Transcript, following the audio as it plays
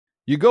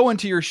You go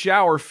into your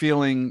shower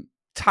feeling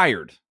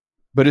tired,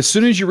 but as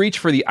soon as you reach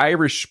for the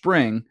Irish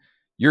Spring,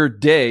 your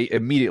day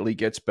immediately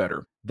gets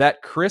better.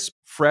 That crisp,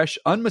 fresh,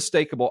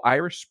 unmistakable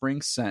Irish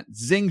Spring scent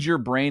zings your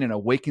brain and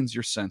awakens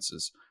your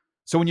senses.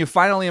 So when you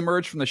finally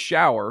emerge from the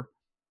shower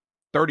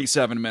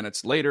 37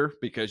 minutes later,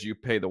 because you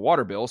pay the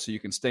water bill so you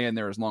can stay in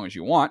there as long as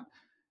you want,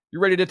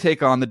 you're ready to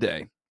take on the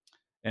day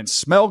and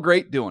smell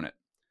great doing it.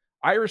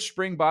 Irish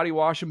Spring Body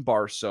Wash and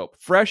Bar Soap.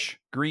 Fresh,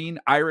 green,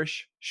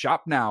 Irish.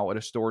 Shop now at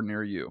a store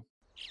near you.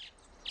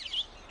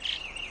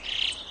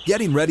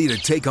 Getting ready to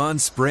take on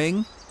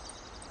spring?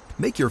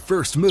 Make your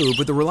first move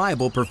with the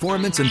reliable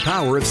performance and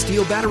power of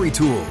Steel battery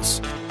tools.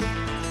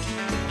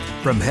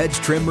 From hedge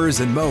trimmers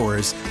and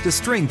mowers to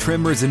string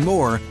trimmers and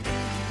more,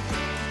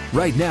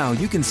 right now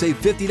you can save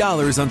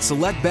 $50 on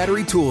select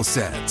battery tool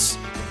sets.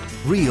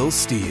 Real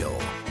Steel.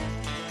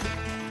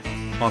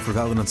 Offer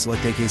valid on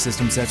select AK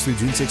system sets through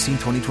June 16,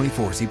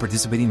 2024. See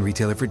participating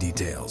retailer for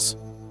details.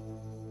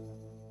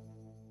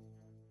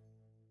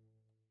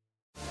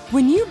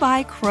 When you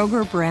buy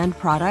Kroger brand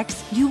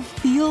products, you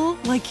feel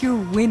like you're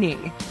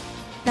winning.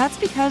 That's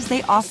because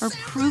they offer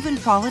proven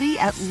quality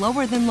at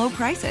lower than low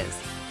prices.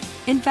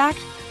 In fact,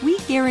 we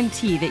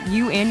guarantee that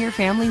you and your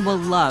family will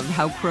love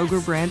how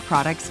Kroger brand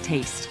products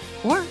taste,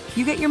 or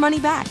you get your money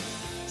back.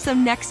 So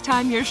next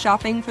time you're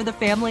shopping for the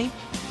family,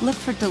 look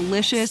for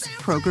delicious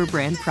Kroger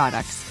brand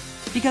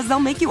products, because they'll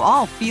make you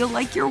all feel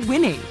like you're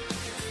winning.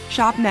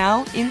 Shop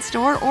now,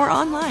 in-store, or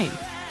online.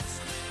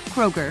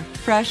 Kroger,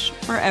 fresh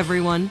for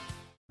everyone.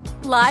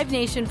 Live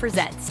Nation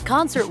presents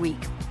Concert Week.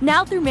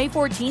 Now through May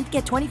 14th,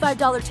 get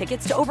 $25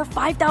 tickets to over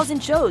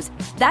 5,000 shows.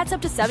 That's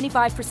up to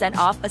 75%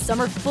 off a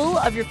summer full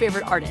of your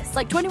favorite artists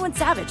like 21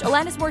 Savage,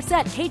 Alanis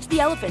Morissette, Cage the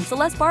Elephant,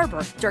 Celeste Barber,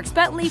 Dierks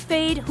Bentley,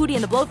 Fade, Hootie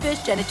and the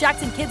Blowfish, Janet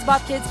Jackson, Kids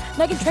Bop Kids,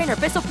 Meghan Trainor,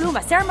 Peso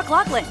Pluma, Sarah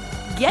McLachlan.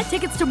 Get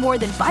tickets to more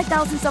than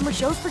 5,000 summer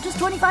shows for just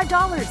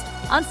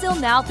 $25. On sale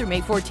now through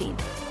May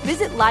 14th.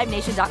 Visit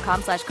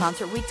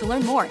LiveNation.com/Concert Week to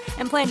learn more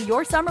and plan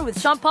your summer with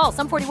Sean Paul,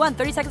 Sum 41,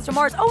 30 Seconds to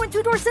Mars, and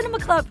Two Door Cinema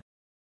Club.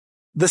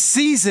 The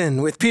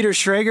Season with Peter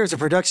Schrager is a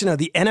production of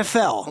the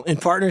NFL in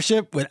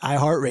partnership with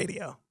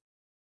iHeartRadio.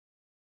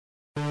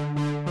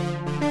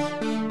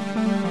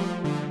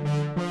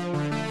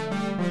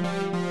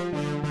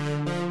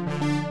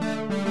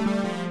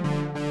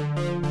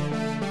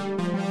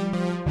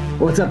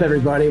 What's up,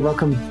 everybody?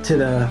 Welcome to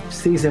the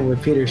Season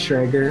with Peter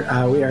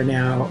Schrager. We are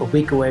now a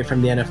week away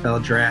from the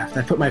NFL draft.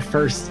 I put my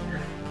first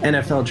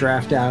NFL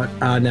draft out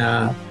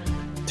on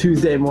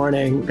Tuesday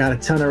morning. Got a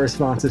ton of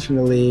responses from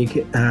the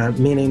league,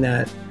 meaning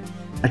that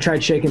I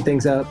tried shaking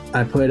things up.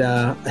 I put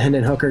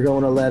Hendon Hooker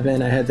going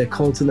 11. I had the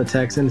Colts and the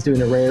Texans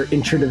doing a rare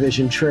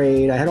intra-division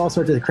trade. I had all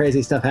sorts of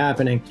crazy stuff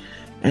happening.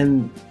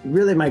 And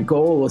really my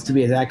goal was to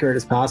be as accurate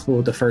as possible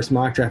with the first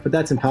mock draft, but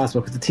that's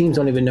impossible because the teams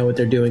don't even know what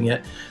they're doing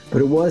yet.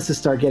 But it was to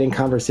start getting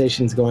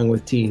conversations going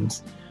with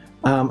teams.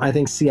 I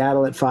think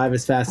Seattle at 5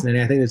 is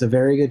fascinating. I think there's a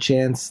very good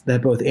chance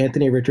that both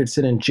Anthony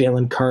Richardson and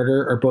Jalen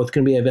Carter are both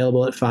going to be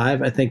available at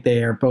 5. I think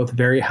they are both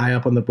very high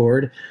up on the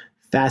board.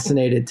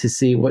 Fascinated to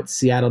see what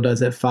Seattle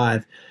does at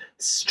 5.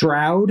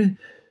 Stroud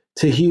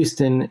to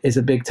Houston is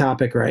a big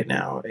topic right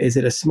now. Is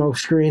it a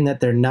smokescreen that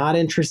they're not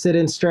interested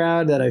in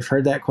Stroud, that I've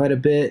heard that quite a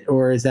bit,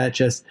 or is that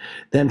just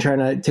them trying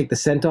to take the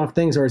scent off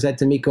things, or is that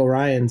D'Amico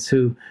Ryans,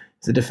 who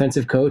is a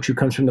defensive coach who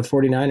comes from the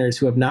 49ers,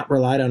 who have not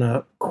relied on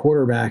a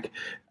quarterback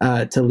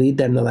to lead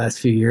them the last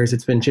few years?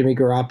 It's been Jimmy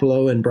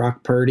Garoppolo and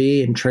Brock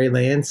Purdy and Trey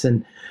Lance,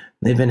 and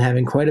they've been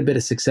having quite a bit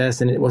of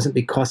success, and it wasn't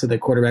because of the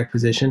quarterback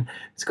position.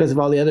 It's because of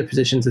all the other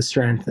positions of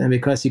strength, and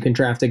because you can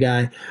draft a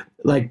guy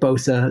like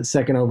Bosa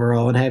second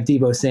overall and have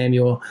Deebo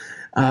Samuel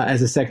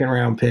as a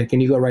second-round pick,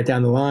 and you go right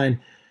down the line.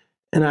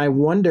 And I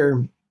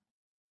wonder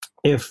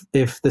if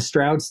the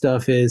Stroud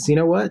stuff is, you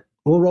know what,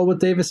 we'll roll with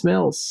Davis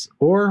Mills,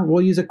 or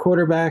we'll use a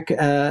quarterback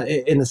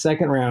in the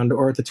second round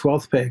or at the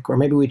 12th pick, or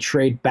maybe we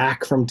trade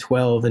back from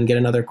 12 and get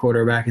another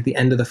quarterback at the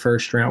end of the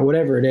first round,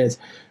 whatever it is.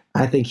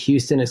 I think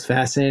Houston is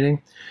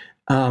fascinating.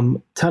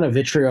 Ton of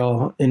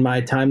vitriol in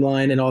my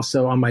timeline and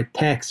also on my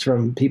text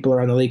from people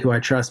around the league who I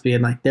trust,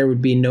 being like, there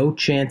would be no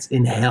chance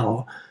in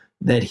hell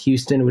that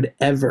Houston would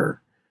ever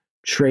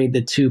trade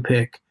the 2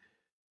 pick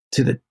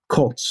to the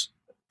Colts,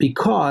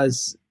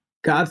 because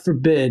God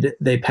forbid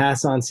they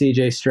pass on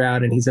CJ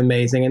Stroud, and he's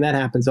amazing. And that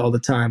happens all the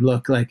time.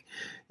 Look, like,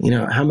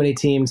 how many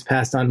teams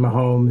passed on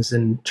Mahomes,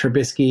 and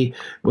Trubisky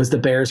was the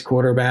Bears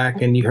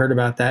quarterback, and you heard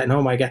about that, and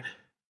oh my God.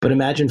 But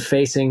imagine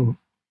facing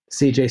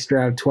CJ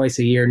Stroud twice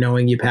a year,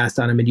 knowing you passed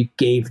on him and you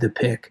gave the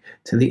pick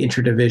to the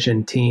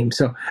intra-division team.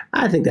 So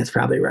I think that's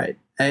probably right.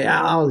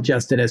 I'll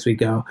adjust it as we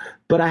go.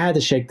 But I had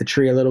to shake the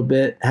tree a little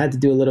bit. I had to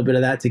do a little bit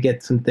of that to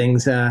get some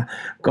things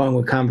going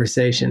with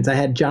conversations. I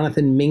had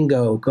Jonathan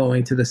Mingo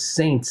going to the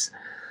Saints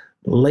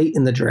late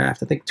in the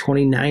draft. I think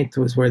 29th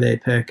was where they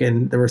pick.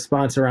 And the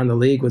response around the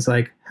league was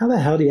like, how the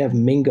hell do you have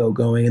Mingo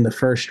going in the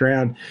first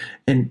round?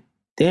 And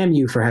damn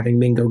you for having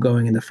Mingo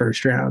going in the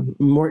first round.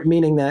 More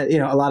meaning that,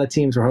 a lot of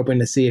teams were hoping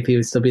to see if he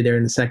would still be there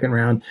in the second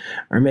round,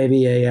 or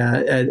maybe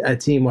a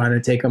team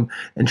wanted to take him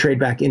and trade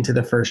back into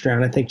the first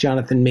round. I think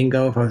Jonathan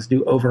Mingo, if I was to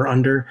do over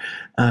under,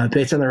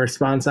 based on the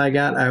response I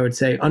got, I would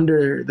say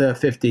under the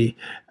 50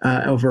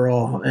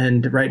 overall.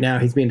 And right now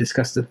he's being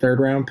discussed as a third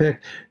round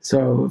pick.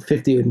 So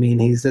 50 would mean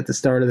he's at the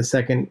start of the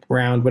second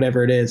round,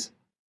 whatever it is.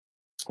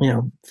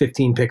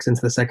 15 picks into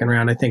the second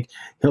round. I think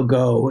he'll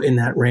go in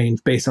that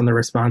range based on the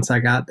response I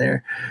got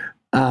there.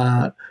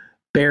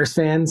 Bears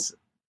fans,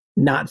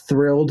 not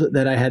thrilled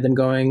that I had them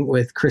going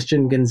with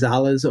Christian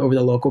Gonzalez over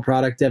the local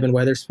product, Devin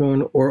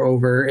Weatherspoon, or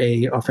over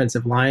a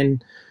offensive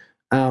line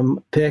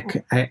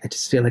pick. I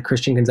just feel like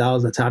Christian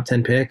Gonzalez is a top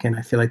 10 pick, and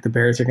I feel like the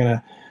Bears are going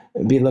to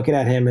be looking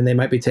at him, and they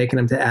might be taking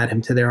him to add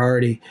him to their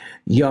already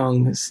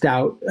young,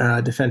 stout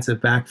defensive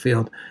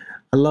backfield.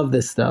 I love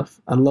this stuff.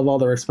 I love all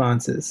the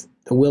responses.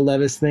 The Will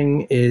Levis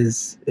thing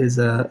is it's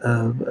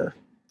a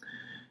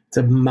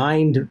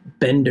mind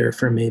bender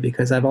for me,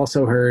 because I've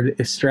also heard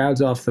if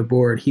Stroud's off the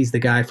board, he's the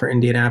guy for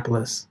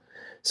Indianapolis.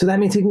 So that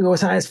means he can go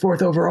as high as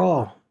 4th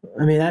overall.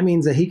 I mean, that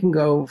means that he can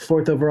go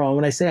 4th overall. And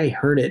when I say I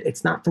heard it,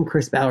 it's not from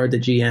Chris Ballard, the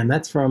GM.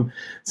 That's from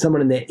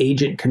someone in the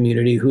agent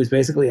community who's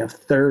basically a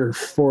 3rd or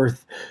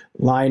 4th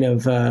line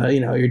of,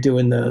 you're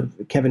doing the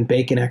Kevin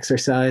Bacon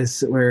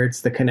exercise where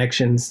it's the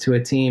connections to a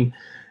team.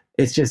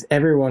 It's just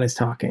everyone is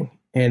talking,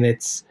 and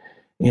it's,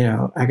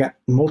 I got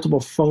multiple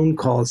phone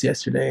calls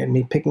yesterday, and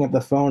me picking up the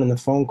phone and the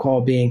phone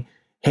call being,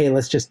 hey,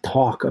 let's just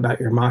talk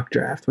about your mock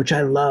draft, which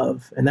I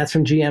love. And that's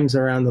from GMs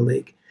around the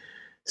league.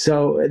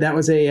 So that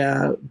was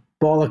a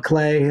ball of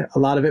clay. A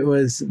lot of it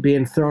was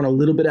being thrown a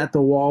little bit at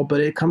the wall, but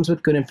it comes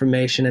with good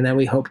information. And then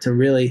we hope to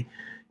really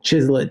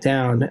chisel it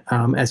down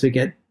as we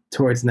get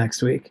towards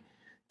next week.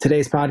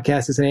 Today's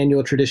podcast is an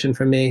annual tradition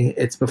for me.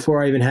 It's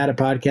before I even had a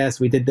podcast.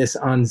 We did this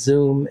on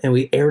Zoom, and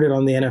we aired it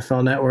on the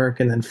NFL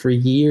Network. And then for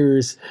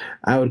years,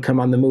 I would come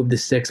on the Move the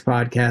Sticks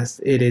podcast.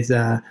 It is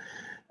a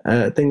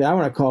thing that I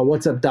want to call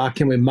 "What's Up, Doc?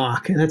 Can We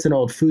Mock?" And that's an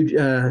old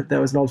that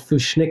was an old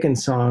Fushnicken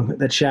song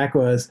that Shaq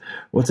was.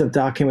 "What's Up,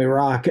 Doc? Can We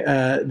Rock?"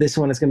 This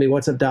one is going to be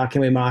 "What's Up, Doc?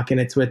 Can We Mock?"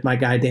 And it's with my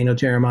guy Daniel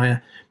Jeremiah.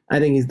 I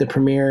think he's the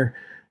premier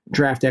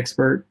draft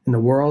expert in the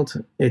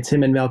world. It's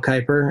him and Mel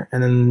Kiper,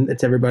 and then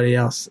it's everybody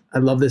else. I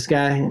love this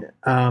guy.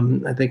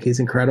 I think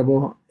he's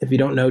incredible. If you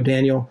don't know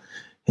Daniel,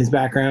 his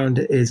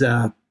background is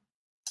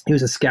he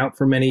was a scout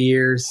for many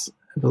years.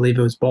 I believe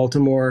it was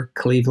Baltimore,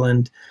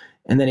 Cleveland,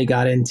 and then he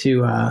got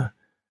into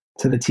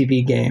to the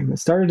TV game.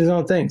 Started his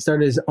own thing.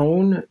 Started his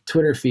own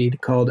Twitter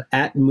feed called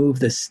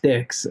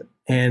 @MoveTheSticks.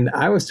 And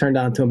I was turned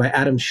on to him by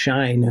Adam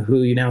Shine,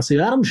 who you now see,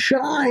 Adam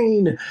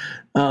Shine.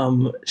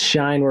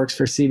 Shine works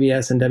for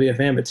CBS and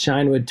WFM, but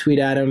Shine would tweet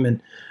at him,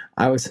 and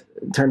I was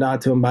turned on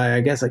to him by,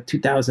 I guess, like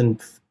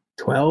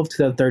 2012,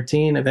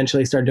 2013.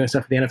 Eventually started doing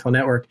stuff for the NFL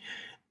Network,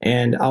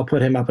 and I'll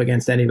put him up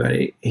against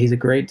anybody. He's a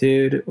great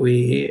dude.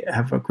 We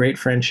have a great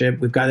friendship.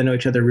 We've gotten to know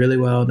each other really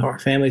well, know our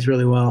families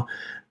really well,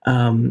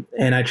 and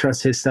I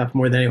trust his stuff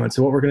more than anyone.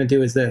 So what we're going to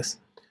do is this.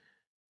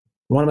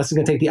 One of us is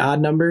going to take the odd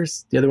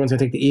numbers. The other one's going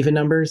to take the even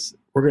numbers.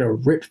 We're going to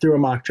rip through a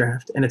mock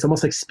draft, and it's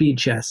almost like speed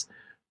chess.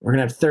 We're going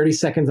to have 30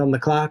 seconds on the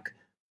clock,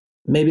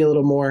 maybe a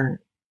little more.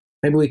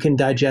 Maybe we can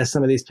digest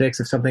some of these picks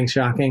if something's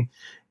shocking.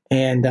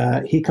 And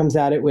he comes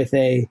at it with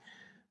a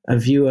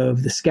view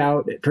of the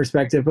scout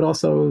perspective, but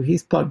also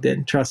he's plugged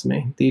in. Trust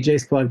me,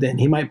 DJ's plugged in.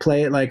 He might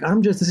play it like,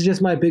 this is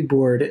just my big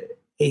board.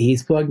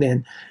 He's plugged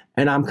in,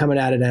 and I'm coming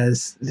at it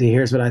as,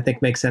 here's what I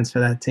think makes sense for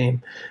that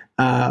team.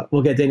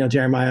 We'll get Daniel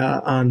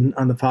Jeremiah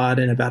on the pod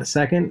in about a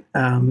second.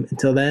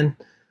 Until then,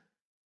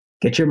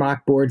 get your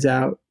mock boards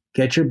out,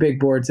 get your big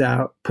boards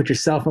out, put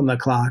yourself on the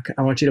clock.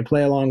 I want you to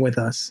play along with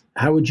us.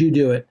 How would you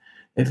do it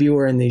if you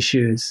were in these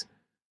shoes?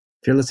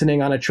 If you're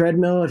listening on a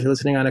treadmill, if you're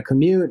listening on a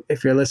commute,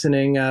 if you're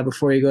listening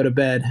before you go to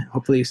bed,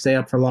 hopefully you stay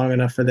up for long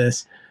enough for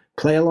this.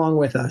 Play along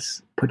with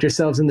us. Put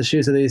yourselves in the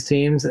shoes of these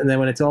teams. And then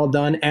when it's all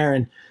done,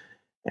 Aaron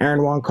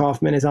Juan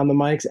Kaufman is on the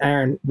mics.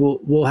 Aaron,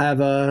 we'll have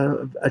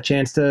a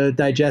chance to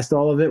digest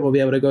all of it. We'll be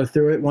able to go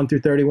through it 1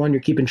 through 31.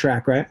 You're keeping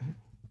track, right?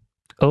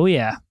 Oh,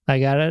 yeah. I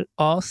got it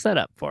all set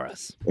up for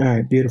us. All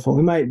right, beautiful.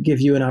 We might give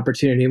you an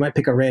opportunity. We might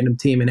pick a random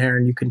team, and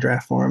Aaron, you can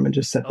draft for him and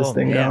just set this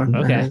thing going.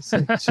 Okay.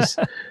 So just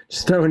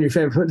throw in your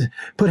favorite.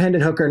 Put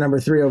Hendon Hooker number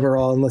 3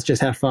 overall, and let's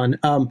just have fun.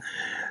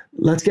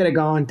 Let's get it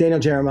going. Daniel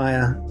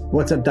Jeremiah,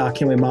 what's up, Doc?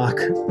 Can we mock?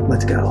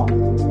 Let's go.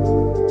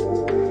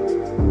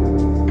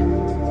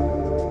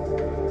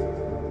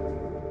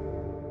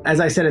 As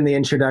I said in the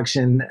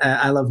introduction,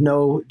 I love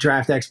no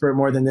draft expert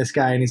more than this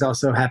guy, and he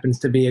also happens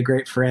to be a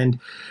great friend.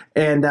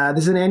 And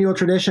this is an annual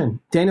tradition.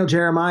 Daniel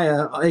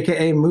Jeremiah,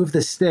 a.k.a. Move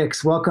the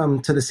Sticks,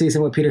 welcome to the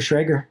season with Peter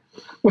Schrager.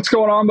 What's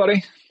going on,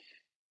 buddy?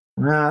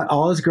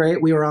 All is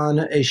great. We were on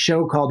a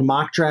show called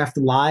Mock Draft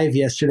Live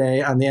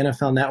yesterday on the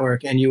NFL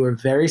Network, and you were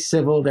very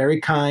civil, very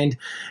kind.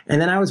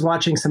 And then I was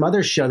watching some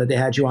other show that they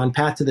had you on,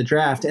 Path to the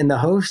Draft, and the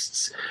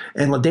hosts,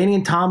 and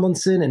LaDainian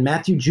Tomlinson and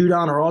Matthew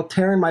Judon are all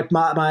tearing my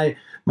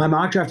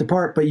mock draft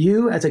apart. But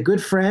you, as a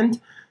good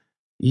friend,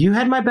 you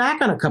had my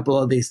back on a couple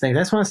of these things.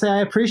 I just want to say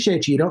I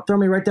appreciate you. You don't throw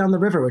me right down the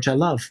river, which I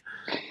love.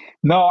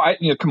 No,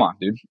 come on,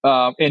 dude.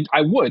 And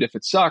I would if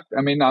it sucked.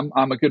 I mean,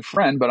 I'm a good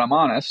friend, but I'm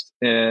honest.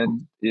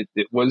 And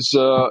it was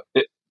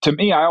to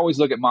me. I always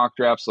look at mock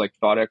drafts like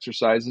thought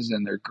exercises,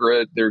 and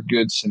they're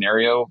good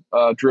scenario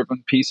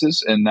driven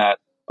pieces. And that,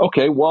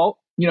 okay, well,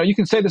 you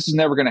can say this is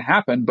never going to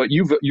happen, but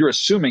you're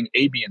assuming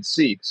A, B, and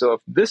C. So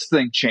if this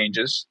thing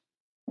changes,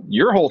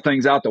 your whole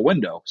thing's out the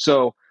window.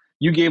 So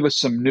you gave us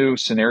some new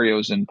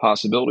scenarios and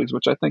possibilities,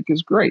 which I think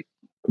is great.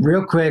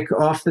 Real quick,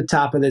 off the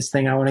top of this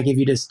thing, I want to give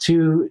you just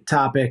two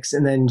topics,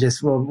 and then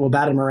just we'll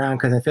bat them around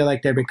because I feel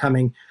like they're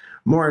becoming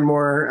more and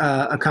more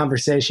a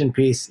conversation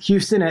piece.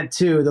 Houston at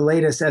 2, the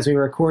latest as we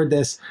record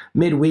this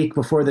midweek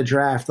before the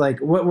draft. Like,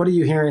 what are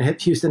you hearing?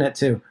 Houston at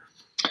 2.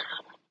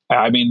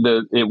 I mean,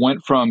 it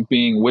went from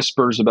being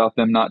whispers about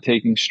them not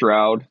taking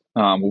Stroud.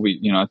 I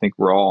think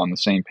we're all on the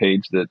same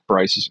page that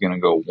Bryce is going to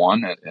go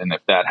 1, and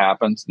if that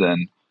happens,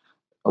 then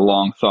a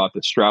long thought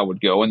that Stroud would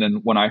go. And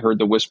then when I heard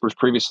the whispers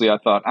previously, I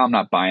thought, I'm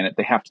not buying it.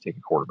 They have to take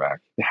a quarterback.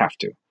 They have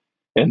to.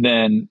 And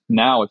then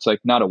now it's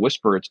like not a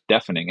whisper, it's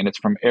deafening. And it's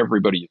from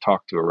everybody you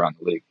talk to around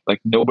the league. Like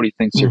nobody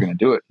thinks they're going to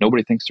do it.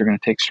 Nobody thinks they're going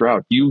to take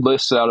Stroud. You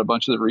listed out a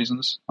bunch of the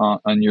reasons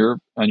on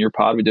your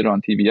pod. We did it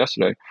on TV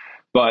yesterday.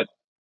 But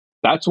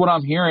that's what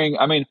I'm hearing.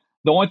 I mean,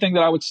 the only thing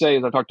that I would say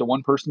is I talked to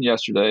one person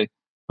yesterday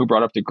who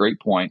brought up the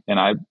great point. And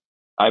I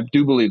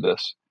do believe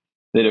this,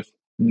 that if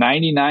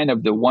 99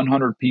 of the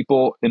 100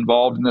 people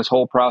involved in this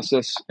whole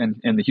process and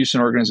the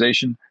Houston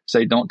organization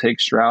say don't take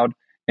Stroud,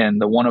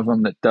 and the one of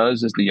them that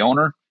does is the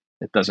owner,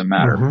 it doesn't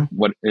matter.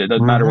 It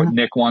doesn't matter what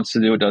Nick wants to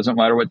do. It doesn't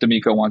matter what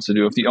D'Amico wants to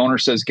do. If the owner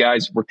says,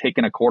 guys, we're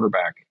taking a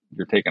quarterback,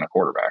 you're taking a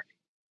quarterback.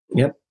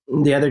 Yep.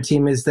 The other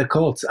team is the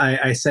Colts.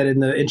 I said in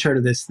the intro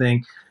to this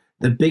thing,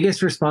 the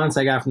biggest response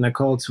I got from the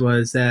Colts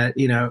was that,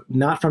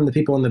 not from the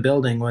people in the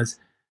building, was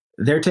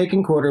they're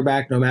taking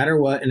quarterback no matter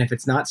what. And if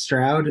it's not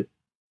Stroud,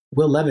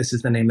 Will Levis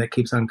is the name that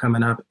keeps on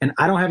coming up. And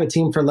I don't have a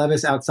team for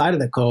Levis outside of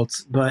the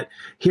Colts, but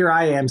here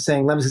I am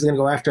saying Levis is going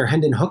to go after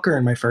Hendon Hooker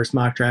in my first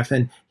mock draft,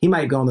 and he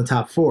might go in the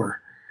top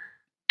 4.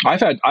 I've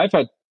had,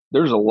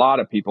 there's a lot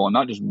of people, and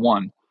not just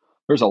one,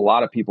 there's a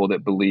lot of people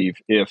that believe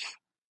if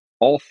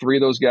all 3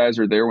 of those guys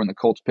are there when the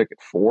Colts pick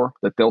at 4,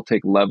 that they'll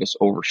take Levis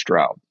over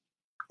Stroud.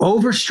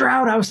 Over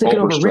Stroud? I was thinking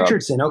over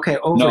Richardson. Okay,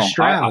 over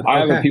Stroud.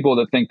 I have people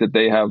that think that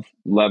they have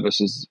Levis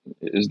is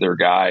their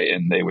guy,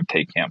 and they would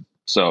take him.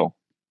 So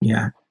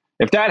yeah.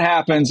 If that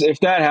happens,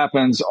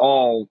 everything's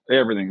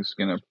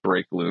going to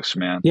break loose,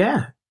 man.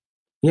 Yeah.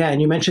 Yeah.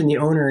 And you mentioned the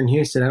owner in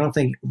Houston. I don't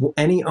think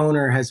any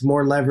owner has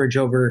more leverage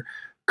over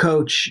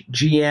coach,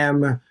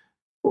 GM,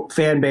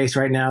 fan base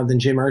right now than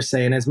Jim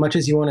Irsay. And as much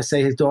as you want to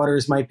say his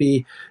daughters might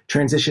be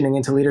transitioning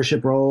into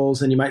leadership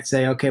roles, and you might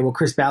say, okay, well,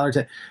 Chris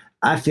Ballard,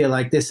 I feel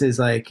like this is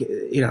like,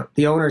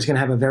 the owner is going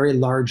to have a very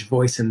large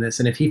voice in this.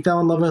 And if he fell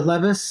in love with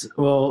Levis,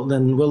 well,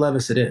 then Will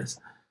Levis it is.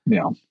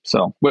 Yeah,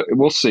 so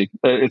we'll see.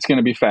 It's going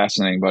to be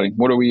fascinating, buddy.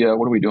 What are we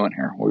doing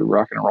here? Are we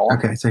rocking and rolling?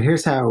 Okay, so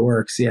here's how it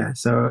works. Yeah,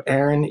 so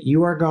Aaron,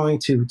 you are going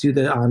to do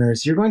the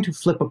honors. You're going to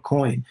flip a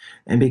coin,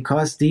 and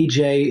because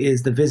DJ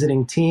is the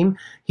visiting team,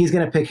 he's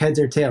going to pick heads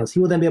or tails.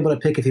 He will then be able to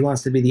pick if he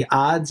wants to be the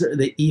odds or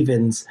the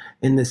evens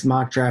in this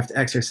mock draft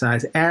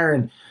exercise.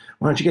 Aaron,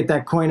 why don't you get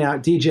that coin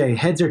out? DJ,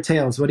 heads or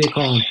tails? What are you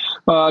calling?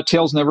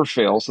 Tails never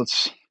fails.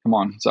 Come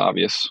on, it's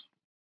obvious.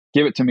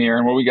 Give it to me,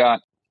 Aaron. What we got?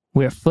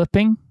 We're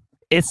flipping.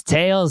 It's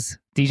tails.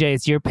 DJ,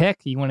 it's your pick.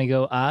 You want to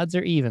go odds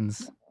or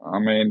evens? I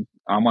mean,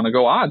 I'm going to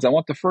go odds. I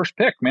want the first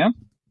pick, man.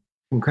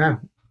 Okay.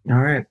 All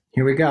right.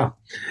 Here we go.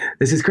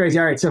 This is crazy.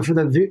 All right. So for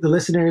the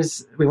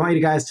listeners, we want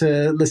you guys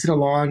to listen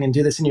along and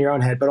do this in your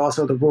own head, but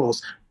also the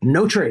rules.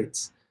 No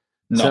trades.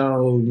 No.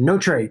 So no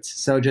trades.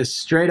 So just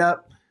straight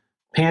up,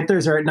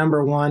 Panthers are at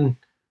number 1.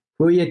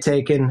 Who are you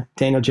taking?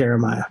 Daniel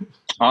Jeremiah.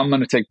 I'm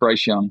going to take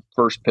Bryce Young,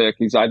 first pick.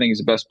 I think he's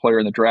the best player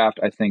in the draft.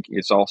 I think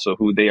it's also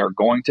who they are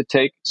going to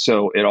take.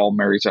 So it all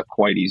marries up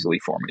quite easily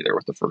for me there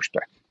with the first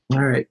pick.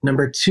 All right.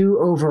 Number 2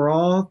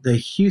 overall, the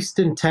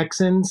Houston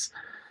Texans.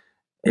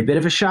 A bit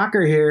of a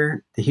shocker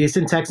here. The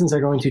Houston Texans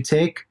are going to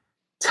take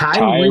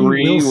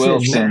Tyree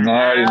Wilson.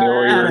 I didn't know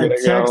where you were going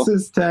to go.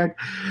 Texas Tech.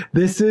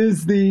 This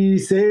is the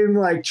same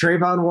like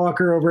Trayvon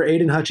Walker over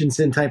Aiden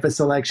Hutchinson type of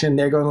selection.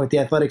 They're going with the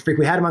athletic freak.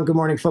 We had him on Good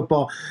Morning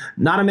Football.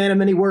 Not a man of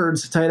many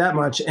words, I'll tell you that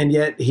much. And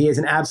yet he is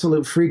an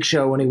absolute freak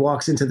show when he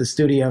walks into the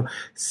studio.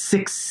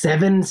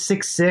 6'7",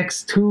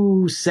 6'6",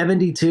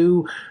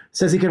 272.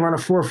 Says he can run a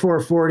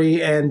 4.4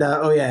 40 and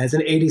has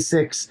an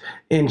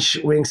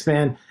 86-inch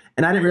wingspan.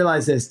 And I didn't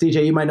realize this.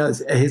 DJ, you might know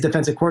this. His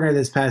defensive coordinator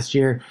this past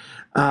year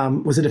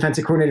was a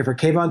defensive coordinator for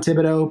Kayvon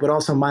Thibodeau, but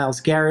also Myles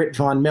Garrett,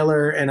 Von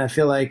Miller, and I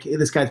feel like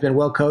this guy's been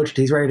well coached.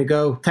 He's ready to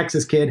go.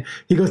 Texas kid.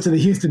 He goes to the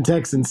Houston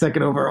Texans,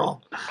 2nd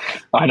overall.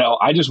 I know.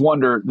 I just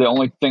wonder the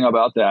only thing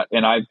about that,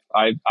 and I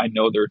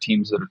know there are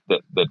teams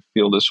that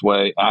feel this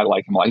way. I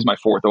like him. He's my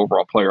 4th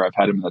overall player. I've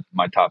had him in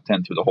my top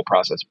 10 through the whole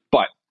process.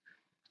 But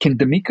can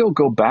D'Amico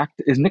go back?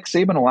 Is Nick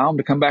Saban allow him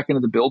to come back into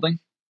the building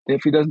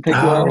if he doesn't take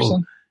Will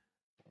Anderson?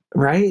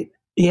 Right?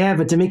 Yeah,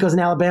 but D'Amico's an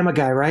Alabama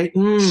guy, right?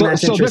 So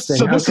That's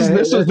interesting. This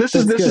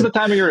Okay, is the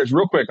time of year.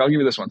 Real quick, I'll give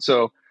you this one.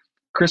 So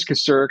Chris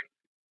Kasurk,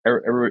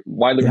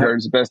 widely regarded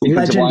as the best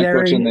defensive line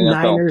coach in the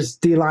NFL. Niners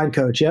D-line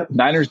coach, yep.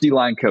 Niners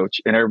D-line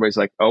coach. And everybody's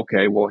like,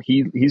 okay, well,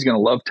 he's going to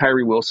love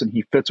Tyree Wilson.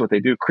 He fits what they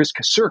do. Chris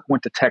Kasurk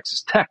went to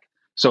Texas Tech.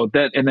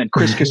 And then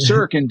Chris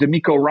Kasurk and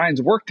D'Amico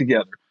Ryans worked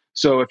together.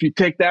 So if you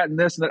take that and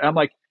this, and that, I'm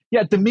like,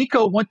 yeah,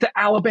 D'Amico went to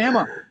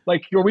Alabama.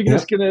 Like, are we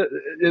just going to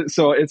 –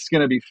 so it's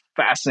going to be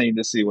fascinating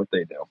to see what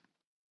they do.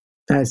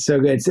 That's so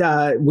good.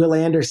 Will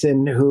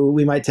Anderson, who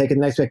we might take in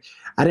the next pick.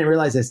 I didn't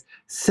realize this.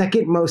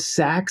 Second most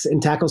sacks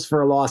and tackles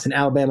for a loss in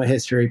Alabama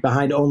history,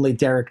 behind only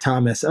Derek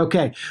Thomas.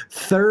 Okay,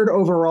 third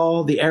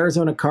overall, the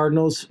Arizona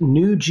Cardinals,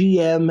 new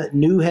GM,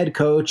 new head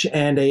coach,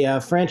 and a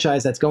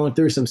franchise that's going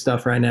through some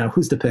stuff right now.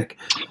 Who's the pick?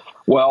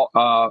 Well,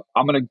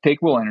 I'm going to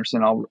take Will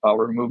Anderson. I'll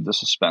remove the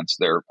suspense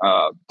there.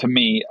 To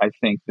me, I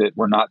think that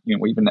we're not,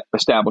 we've been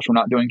established we're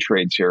not doing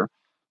trades here.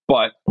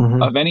 But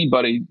of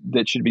anybody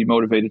that should be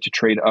motivated to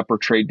trade up or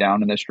trade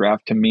down in this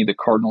draft, to me, the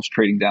Cardinals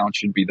trading down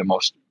should be the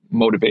most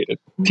motivated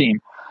team.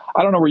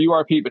 I don't know where you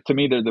are, Pete, but to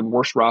me, they're the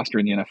worst roster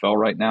in the NFL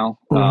right now.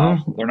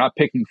 They're not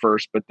picking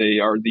first, but they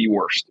are the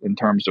worst in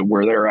terms of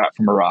where they're at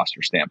from a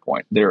roster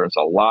standpoint. There is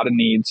a lot of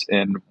needs,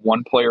 and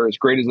one player, as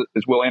great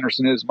as Will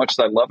Anderson is, as much as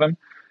I love him,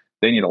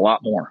 they need a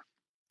lot more.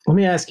 Let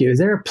me ask you, is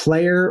there a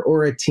player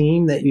or a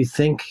team that you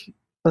think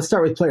 – let's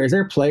start with players. Is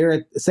there a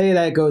player, say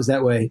that goes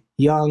that way,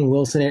 Young,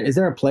 Wilson, is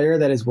there a player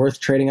that is worth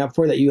trading up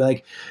for that you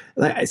like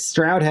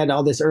Stroud had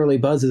all this early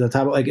buzz at the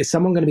top. Like, is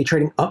someone going to be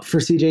trading up for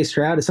CJ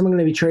Stroud? Is someone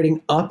going to be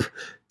trading up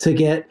to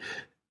get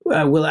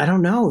Will? I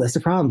don't know. That's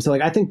the problem. So,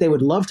 I think they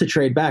would love to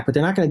trade back, but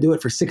they're not going to do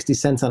it for 60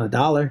 cents on a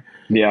dollar.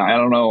 Yeah, I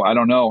don't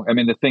know. I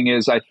mean, the thing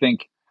is, I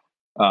think,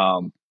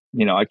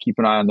 I keep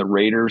an eye on the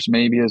Raiders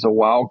maybe as a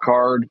wild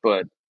card,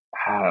 but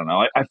I don't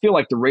know. I feel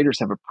like the Raiders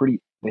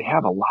they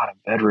have a lot of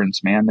veterans,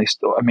 man.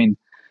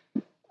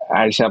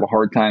 I just have a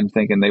hard time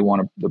thinking they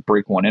want to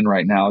break one in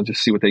right now,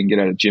 just see what they can get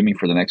out of Jimmy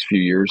for the next few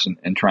years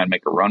and try and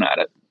make a run at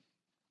it.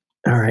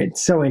 All right.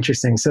 So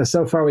interesting.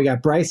 So far we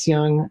got Bryce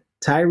Young,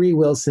 Tyree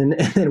Wilson,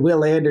 and then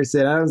Will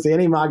Anderson. I don't see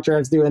any mock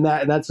drafts doing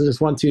that. And that's just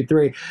 1, 2,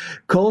 3.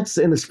 Colts,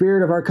 in the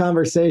spirit of our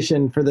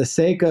conversation, for the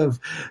sake of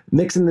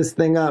mixing this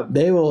thing up,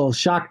 they will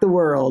shock the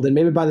world. And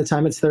maybe by the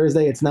time it's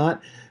Thursday, it's not.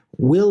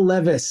 Will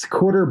Levis,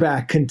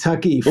 quarterback,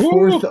 Kentucky,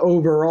 4th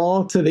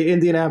overall to the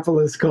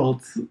Indianapolis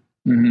Colts.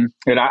 Mm-hmm.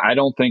 And I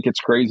don't think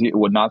it's crazy. It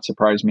would not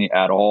surprise me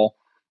at all.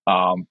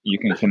 You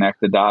can connect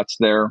the dots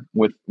there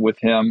with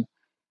him.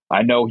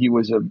 I know he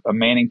was a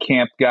Manning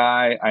camp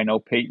guy. I know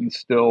Peyton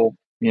still,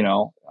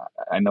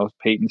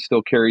 Peyton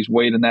still carries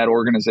weight in that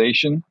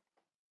organization.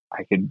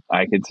 I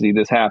could see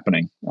this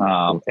happening.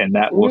 And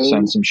that will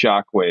send some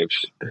shockwaves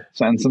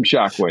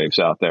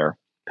out there.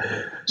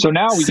 So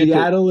now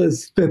Seattle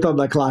is 5th on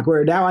the clock,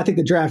 where now I think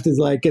the draft is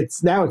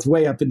it's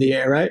way up in the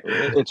air, right?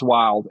 It's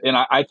wild. And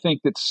I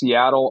think that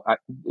Seattle,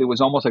 it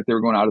was almost like they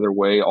were going out of their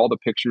way. All the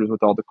pictures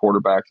with all the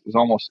quarterbacks, it's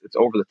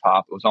over the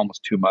top. It was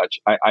almost too much.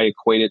 I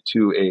equate it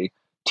to a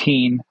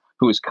teen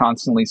who is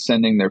constantly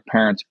sending their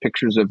parents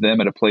pictures of them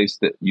at a place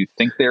that you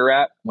think they're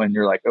at, when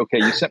you're like, okay,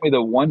 you sent me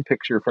the one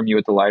picture from you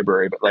at the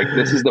library, but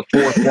this is the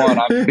 4th one.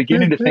 I'm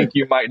beginning to think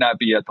you might not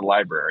be at the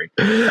library.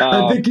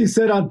 I think you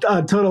said on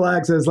Total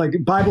Access,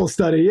 Bible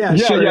study. Yeah,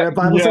 sure. Yeah,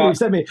 Bible study. You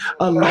sent me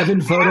 11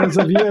 photos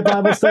of you at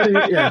Bible study.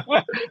 Yeah.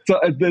 So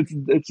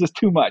it's just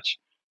too much.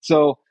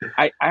 So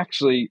I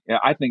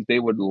think they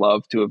would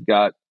love to have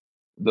got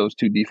those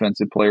 2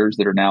 defensive players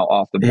that are now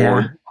off the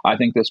board. Yeah. I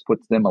think this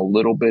puts them a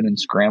little bit in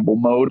scramble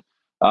mode.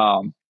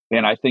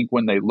 And I think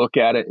when they look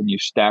at it and you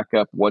stack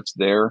up what's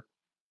there,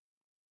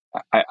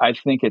 I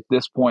think at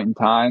this point in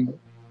time,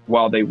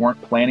 while they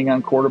weren't planning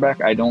on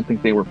quarterback, I don't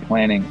think they were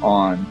planning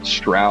on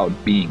Stroud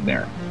being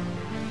there.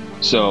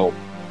 So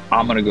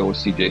I'm going to go with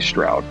CJ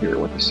Stroud here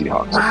with the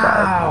Seahawks.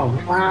 Wow.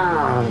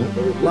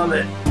 Love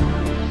it.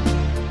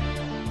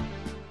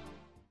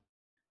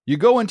 You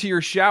go into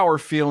your shower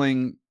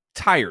feeling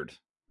tired,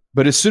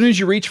 but as soon as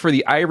you reach for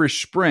the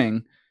Irish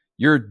Spring,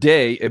 your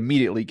day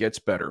immediately gets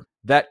better.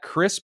 That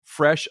crisp,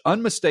 fresh,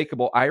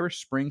 unmistakable Irish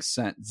Spring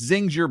scent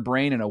zings your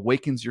brain and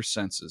awakens your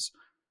senses.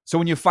 So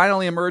when you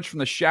finally emerge from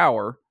the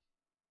shower,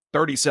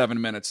 37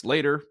 minutes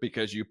later,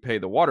 because you pay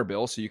the water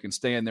bill so you can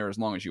stay in there as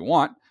long as you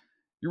want,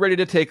 you're ready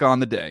to take on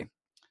the day.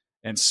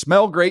 And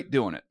smell great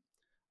doing it.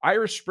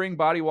 Irish Spring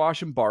Body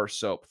Wash and Bar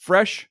Soap.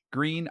 Fresh,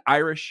 green,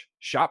 Irish.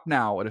 Shop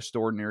now at a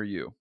store near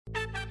you.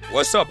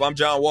 What's up? I'm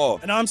John Wall.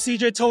 And I'm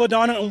CJ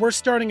Toledano, and we're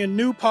starting a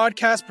new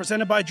podcast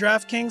presented by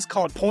DraftKings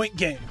called Point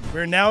Game.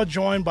 We're now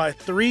joined by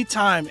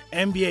 3-time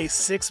NBA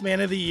Sixth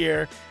Man of the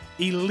Year,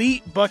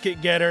 elite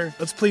bucket getter.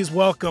 Let's please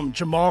welcome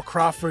Jamal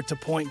Crawford to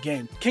Point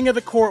Game. King of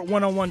the Court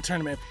one-on-one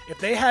tournament. If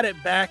they had it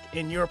back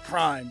in your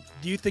prime,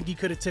 do you think you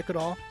could have took it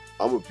all?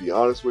 I'm going to be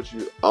honest with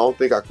you. I don't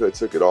think I could have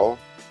took it all,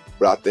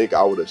 but I think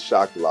I would have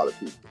shocked a lot of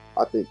people.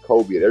 I think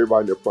Kobe and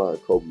everybody in their prime,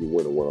 Kobe would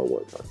win a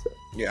one-on-one contest.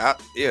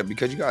 Yeah,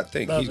 because you got to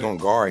think, he's going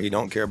to guard. He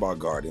don't care about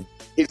guarding.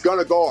 He's going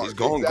to guard. He's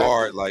going to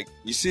guard. Like,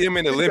 you see him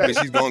in the Olympics,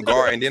 he's going to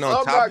guard. And then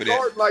on top of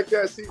that. Like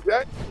that, see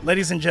that?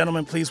 Ladies and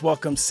gentlemen, please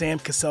welcome Sam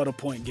Cassell to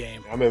Point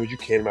Game. I remember you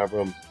came in my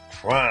room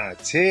crying,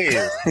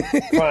 tears,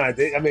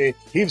 crying. I mean,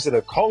 he was in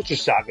a culture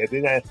shock. And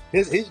then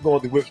he's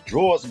going through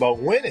withdrawals about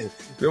winning.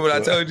 Remember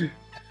what I told you?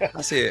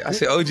 I said,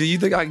 OG, you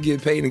think I can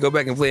get paid and go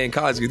back and play in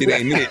college because it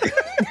ain't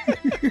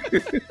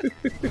it?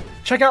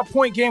 Check out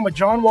Point Game with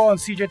John Wall and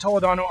CJ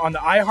Toledano on the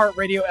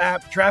iHeartRadio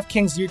app,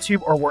 DraftKings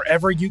YouTube, or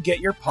wherever you get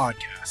your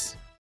podcasts.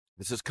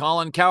 This is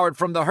Colin Cowherd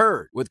from The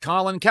Herd with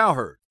Colin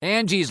Cowherd.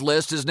 Angie's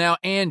List is now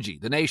Angie,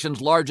 the nation's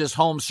largest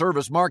home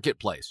service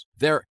marketplace.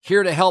 They're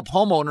here to help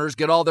homeowners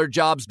get all their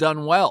jobs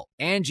done well.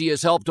 Angie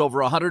has helped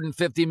over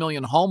 150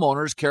 million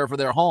homeowners care for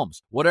their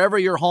homes. Whatever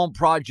your home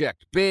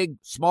project, big,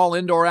 small,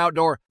 indoor,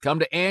 outdoor, come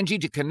to Angie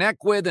to connect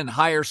with and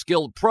hire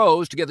skilled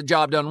pros to get the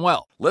job done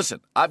well.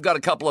 Listen, I've got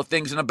a couple of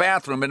things in a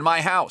bathroom in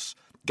my house.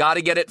 Got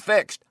to get it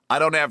fixed. I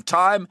don't have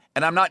time,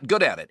 and I'm not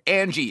good at it.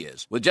 Angie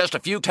is. With just a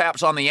few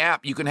taps on the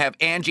app, you can have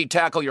Angie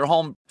tackle your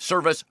home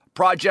service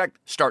project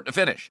start to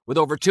finish. With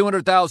over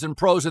 200,000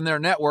 pros in their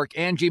network,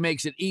 Angie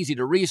makes it easy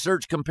to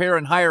research, compare,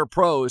 and hire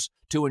pros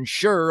to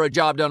ensure a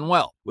job done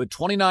well. With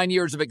 29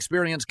 years of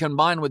experience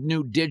combined with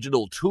new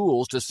digital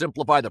tools to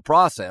simplify the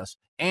process,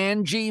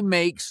 Angie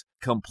makes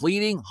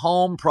completing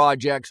home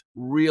projects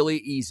really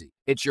easy.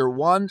 It's your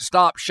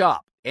one-stop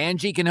shop.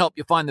 Angie can help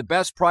you find the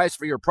best price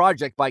for your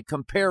project by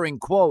comparing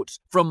quotes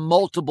from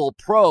multiple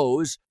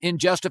pros in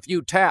just a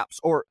few taps,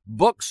 or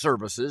book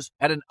services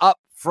at an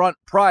upfront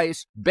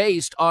price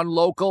based on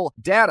local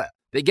data.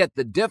 They get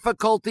the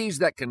difficulties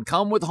that can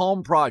come with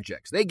home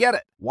projects. They get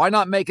it. Why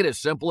not make it as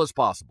simple as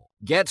possible?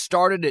 Get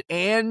started at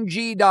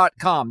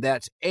Angie.com.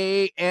 That's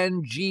ANGI.com,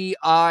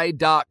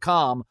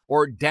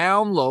 or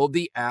download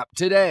the app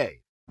today.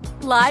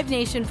 Live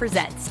Nation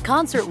presents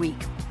Concert Week.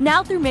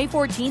 Now through May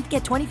 14th,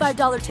 get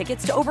 $25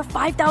 tickets to over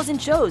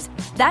 5,000 shows.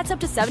 That's up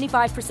to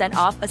 75%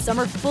 off a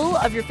summer full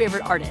of your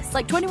favorite artists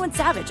like 21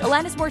 Savage,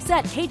 Alanis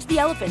Morissette, Cage the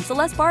Elephant,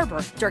 Celeste Barber,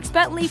 Dierks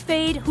Bentley,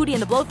 Fade, Hootie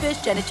and the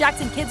Blowfish, Janet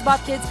Jackson, Kids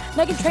Bop Kids,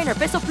 Meghan Trainor,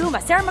 Peso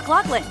Pluma, Sarah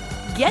McLachlan.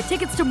 Get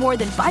tickets to more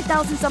than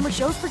 5,000 summer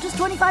shows for just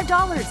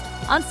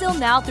 $25. On sale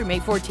now through May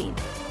 14th.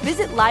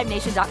 Visit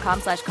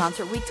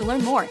LiveNation.com/Concert Week to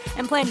learn more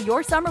and plan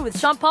your summer with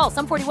Sean Paul,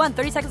 Sum 41,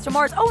 30 Seconds to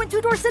Mars, and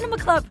Two Door Cinema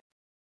Club.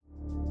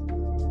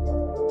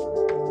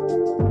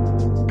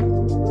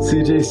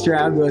 CJ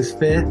Stroud goes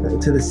 5th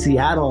to the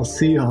Seattle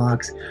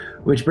Seahawks,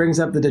 which brings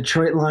up the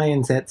Detroit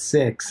Lions at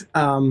 6.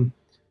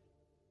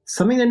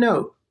 Something to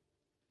note,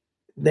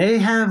 they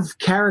have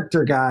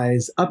character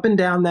guys up and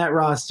down that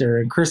roster,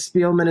 and Chris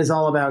Spielman is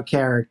all about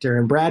character,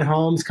 and Brad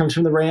Holmes comes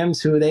from the Rams,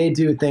 who they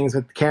do things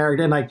with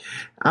character. And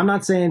I'm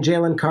not saying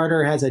Jalen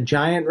Carter has a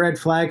giant red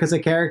flag as a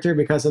character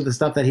because of the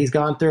stuff that he's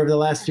gone through over the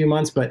last few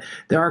months, but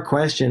there are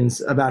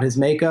questions about his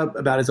makeup,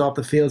 about his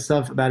off-the-field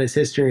stuff, about his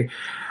history.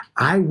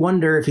 I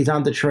wonder if he's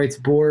on Detroit's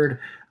board.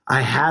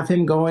 I have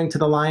him going to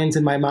the Lions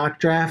in my mock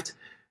draft.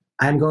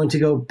 I'm going to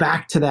go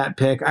back to that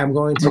pick. I'm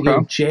going to go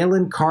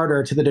Jalen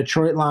Carter to the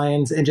Detroit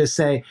Lions and just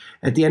say,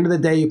 at the end of the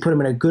day, you put him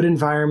in a good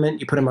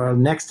environment, you put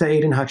him next to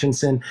Aiden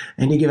Hutchinson,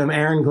 and you give him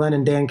Aaron Glenn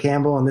and Dan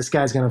Campbell, and this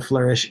guy's going to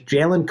flourish.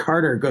 Jalen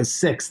Carter goes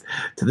 6th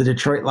to the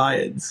Detroit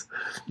Lions.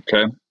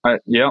 Okay.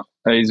 Yeah,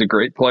 he's a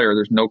great player.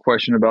 There's no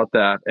question about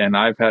that. And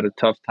I've had a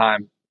tough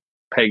time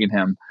pegging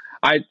him.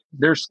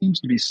 There seems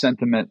to be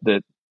sentiment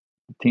that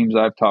teams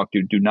I've talked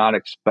to do not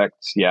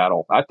expect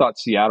Seattle. I thought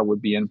Seattle would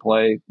be in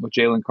play with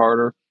Jalen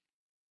Carter.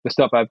 The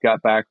stuff I've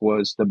got back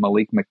was the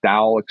Malik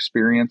McDowell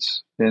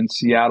experience in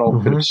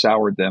Seattle could have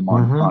soured them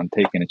on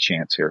taking a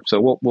chance here.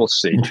 So we'll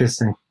see.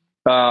 Interesting.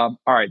 All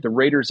right, the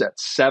Raiders at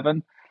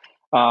 7.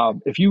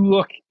 If you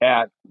look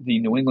at the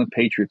New England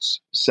Patriots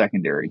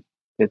secondary,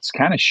 it's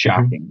kind of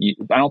shocking.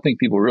 I don't think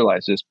people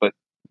realize this, but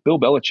Bill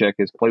Belichick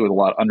has played with a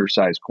lot of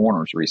undersized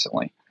corners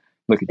recently.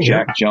 Look at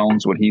Jack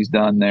Jones, what he's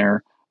done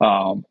there.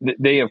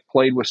 They have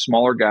played with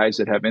smaller guys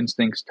that have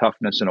instincts,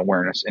 toughness, and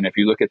awareness. And if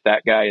you look at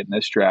that guy in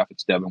this draft,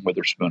 it's Devin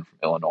Witherspoon from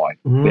Illinois.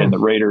 And the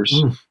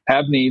Raiders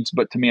have needs,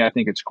 but to me, I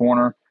think it's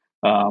corner.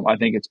 I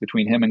think it's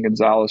between him and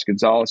Gonzalez.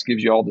 Gonzalez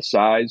gives you all the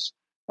size.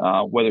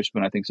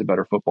 Witherspoon, I think, is a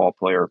better football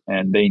player,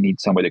 and they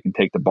need somebody that can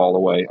take the ball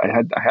away. I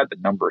had the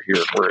number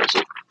here. Where is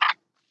it?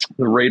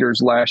 The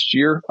Raiders last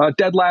year,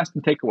 dead last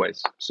in takeaways.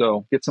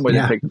 So get somebody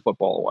to take the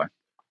football away.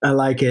 I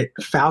like it.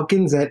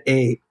 Falcons at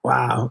 8.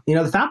 Wow.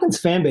 The Falcons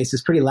fan base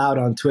is pretty loud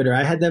on Twitter.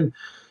 I had them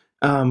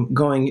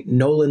going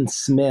Nolan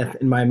Smith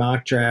in my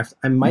mock draft.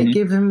 I might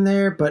give him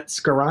there, but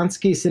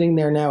Skoronski sitting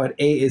there now at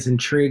 8 is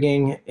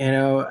intriguing.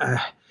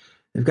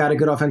 They've got a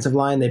good offensive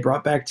line. They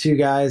brought back 2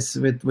 guys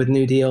with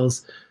new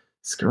deals.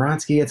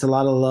 Skoronski gets a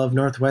lot of love.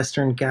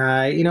 Northwestern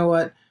guy. You know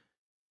what?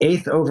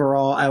 8th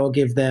overall, I will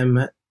give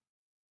them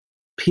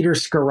Peter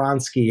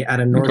Skoronski out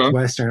of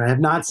Northwestern. I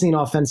have not seen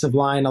offensive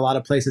line a lot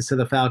of places to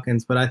the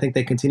Falcons, but I think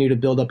they continue to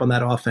build up on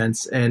that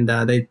offense, and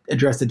they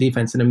address the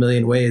defense in a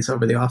million ways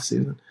over the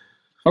offseason.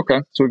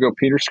 Okay, so we go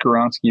Peter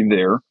Skoronsky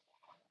there.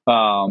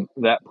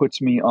 That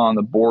puts me on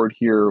the board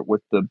here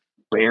with the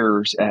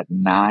Bears at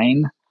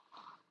 9.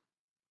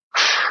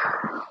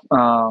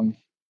 All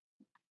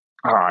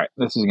right,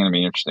 this is going to be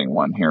an interesting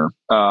one here.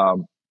 I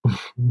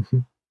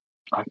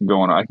can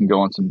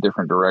go in some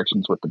different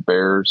directions with the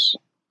Bears.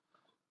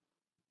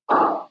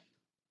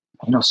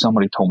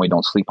 Somebody told me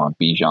don't sleep on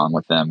Bijan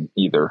with them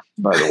either.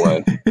 By the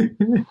way,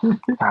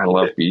 I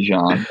love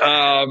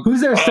Bijan. Who's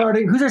their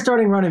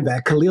starting running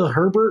back? Khalil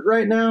Herbert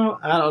right now?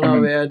 I don't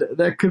know, man.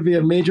 That could be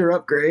a major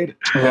upgrade.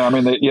 Yeah,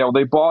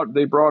 they brought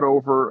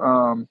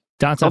over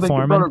Deontay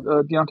Foreman.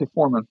 Deontay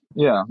Foreman.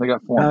 Yeah, they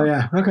got Foreman. Oh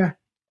yeah, okay.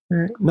 All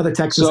right. Another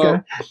Texas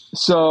guy.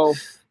 So,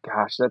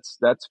 gosh,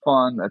 that's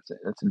fun.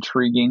 That's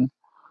intriguing.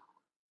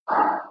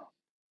 Oh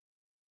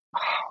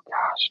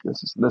gosh,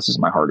 this is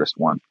my hardest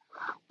one.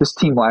 This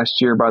team last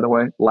year, by the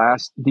way,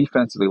 last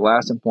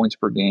in points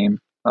per game,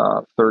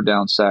 third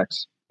down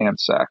sacks and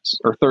sacks,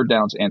 or third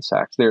downs and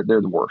sacks. They're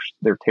the worst.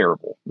 They're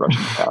terrible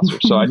rushing passers.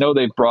 So I know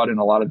they've brought in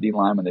a lot of D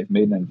linemen. They've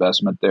made an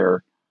investment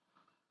there.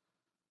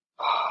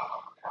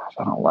 Oh, gosh,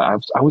 I don't know.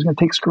 I was going to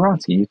take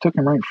Skoronsky. You took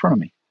him right in front of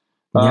me.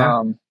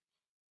 Yeah.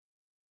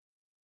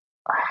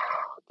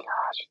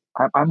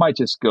 I might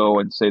just go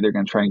and say they're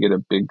going to try and get a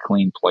big,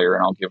 clean player,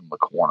 and I'll give him the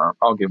corner.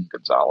 I'll give him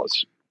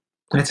Gonzalez.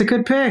 That's a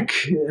good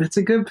pick. You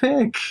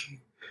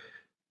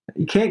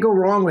can't go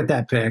wrong with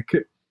that pick.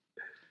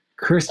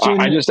 Christian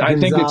Gonzalez. I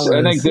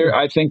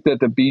think that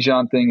the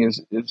Bijan thing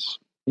is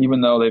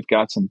even though they've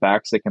got some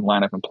backs they can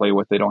line up and play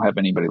with, they don't have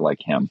anybody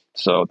like him.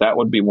 So that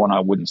would be one I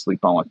wouldn't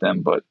sleep on with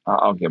them, but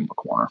I'll give him a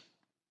corner.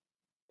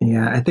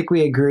 Yeah, I think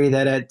we agree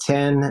that at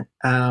 10,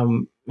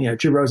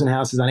 Drew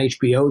Rosenhaus is on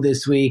HBO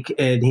this week,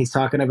 and he's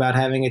talking about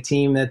having a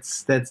team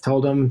that's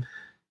told him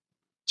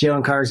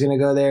Jalen Carr's going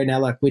to go there. Now,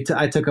 look,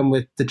 I took him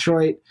with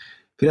Detroit.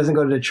 If he doesn't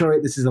go to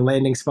Detroit, this is a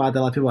landing spot that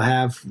a lot of people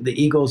have. The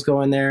Eagles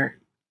going there.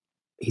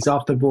 He's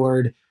off the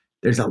board.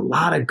 There's a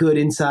lot of good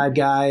inside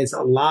guys,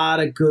 a lot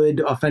of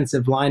good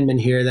offensive linemen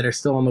here that are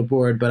still on the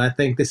board, but I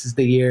think this is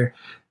the year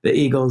the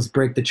Eagles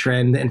break the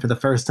trend, and for the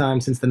first time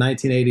since the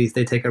 1980s,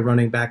 they take a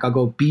running back. I'll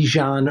go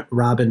Bijan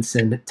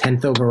Robinson,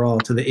 10th overall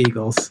to the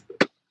Eagles.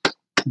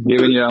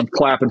 I'm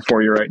clapping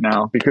for you right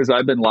now because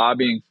I've been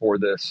lobbying for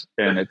this,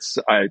 and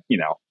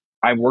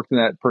I've worked in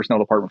that personnel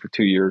department for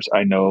 2 years.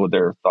 I know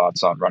their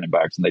thoughts on running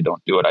backs, and they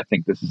don't do it. I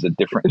think this is a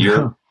different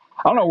year.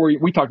 I don't know where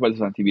we talked about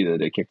this on TV the other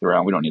day, kicked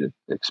around. We don't need to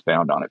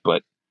expound on it,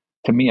 but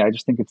to me, I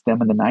just think it's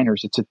them and the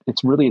Niners.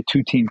 It's really a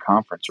 2-team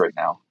conference right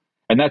now,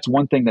 and that's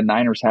one thing the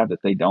Niners have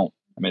that they don't.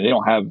 I mean, they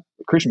don't have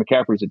Christian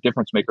McCaffrey's a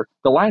difference maker.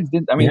 The Lions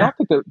didn't. I mean, I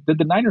don't think did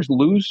the Niners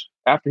lose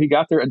after he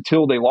got there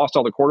until they lost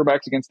all the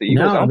quarterbacks against the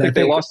Eagles? No, I don't think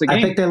they lost the game.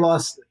 I think they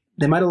lost.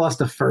 They might have lost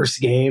the first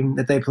game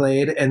that they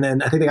played, and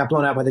then I think they got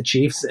blown out by the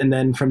Chiefs, and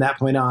then from that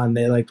point on,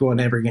 they won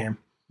every game.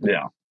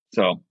 Yeah,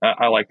 so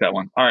I like that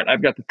one. All right,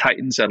 I've got the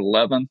Titans at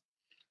 11.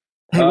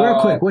 Hey,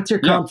 real quick, what's your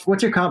comp? Yeah.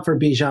 What's your comp for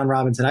Bijan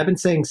Robinson? I've been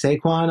saying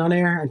Saquon on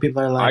air, and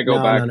people are like, I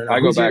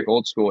go back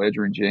old school,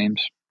 Adrian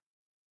James.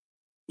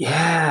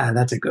 Yeah,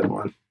 that's a good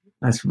one.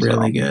 That's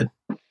really good.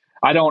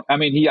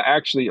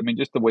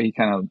 Just the way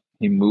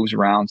he moves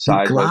around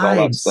sideways, all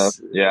that stuff.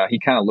 Yeah, he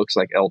kind of looks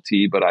like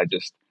LT, but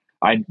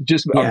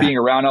being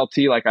around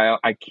LT,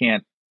 I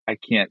can't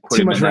put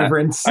too much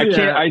reverence. I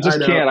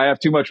can't. I have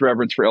too much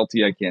reverence for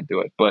LT. I can't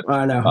do it. But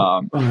I know.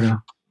 All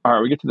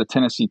right, we get to the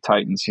Tennessee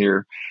Titans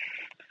here.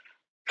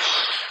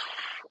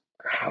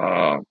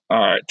 All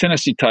right,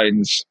 Tennessee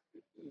Titans.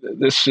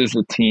 This is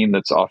a team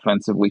that's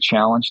offensively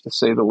challenged, to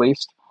say the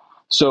least.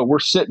 So we're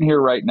sitting here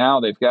right now.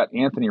 They've got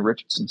Anthony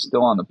Richardson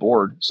still on the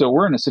board. So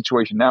we're in a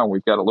situation now where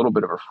we've got a little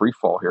bit of a free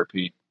fall here,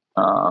 Pete.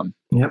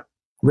 Yep.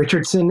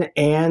 Richardson,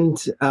 and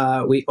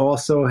we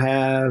also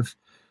have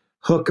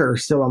Hooker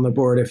still on the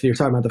board if you're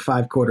talking about the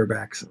 5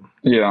 quarterbacks.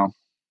 Yeah.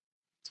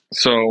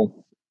 So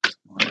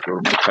I'll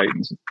go to my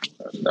Titans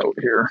note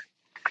here.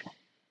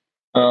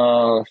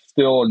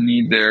 Still a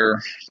need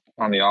there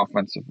on the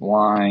offensive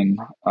line.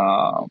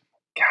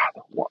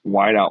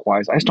 Wideout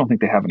wise, I just don't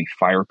think they have any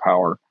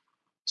firepower.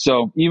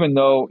 So even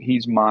though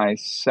he's my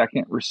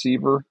second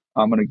receiver,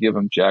 I'm going to give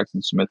him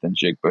Jackson Smith and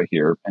Jigba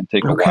here and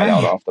take a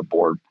wideout off the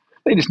board.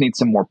 They just need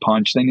some more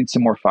punch. They need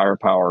some more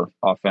firepower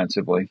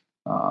offensively.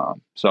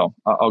 So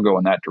I'll go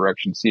in that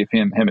direction. See if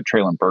him and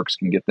Treylon Burks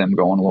can get them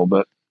going a little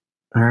bit.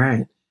 All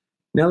right.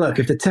 Now look,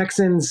 if the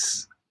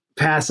Texans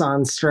pass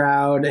on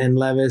Stroud and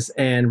Levis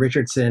and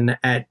Richardson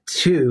at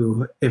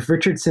 2, if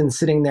Richardson's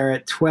sitting there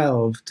at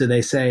 12, do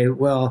they say,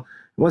 well,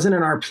 it wasn't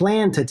in our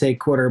plan to take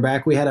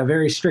quarterback. We had a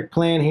very strict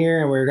plan here,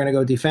 and we were going to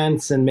go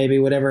defense and maybe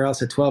whatever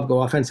else at 12,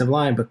 go offensive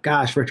line. But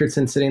gosh,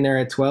 Richardson's sitting there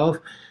at 12.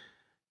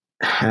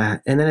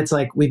 And then it's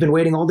like, we've been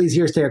waiting all these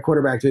years to take a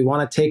quarterback. Do we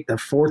want to take the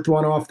 4th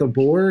one off the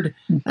board?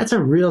 That's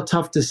a real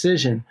tough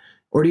decision.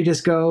 Or do you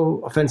just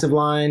go offensive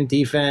line,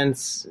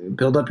 defense,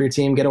 build up your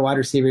team, get a wide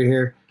receiver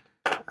here?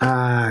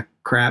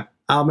 Crap.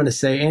 I'm going to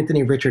say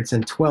Anthony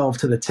Richardson, 12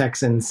 to the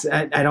Texans.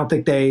 I don't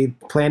think they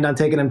planned on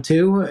taking him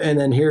 2, and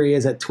then here he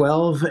is at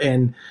 12,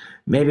 and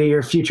maybe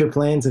your future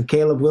plans of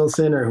Caleb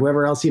Wilson or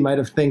whoever else you might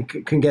have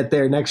think can get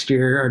there next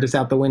year are just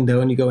out the window,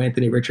 and you go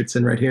Anthony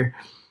Richardson right here.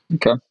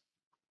 Okay.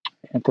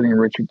 Anthony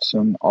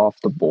Richardson off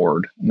the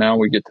board. Now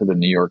we get to the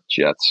New York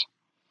Jets.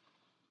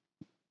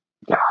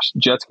 Gosh,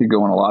 Jets could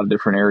go in a lot of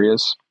different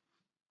areas.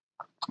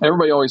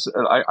 Everybody always,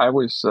 I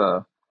always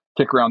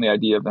kick around the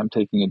idea of them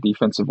taking a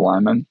defensive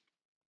lineman.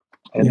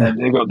 And then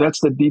they go, that's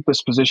the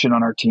deepest position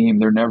on our team.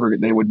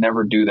 They would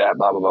never do that,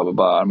 blah, blah, blah, blah,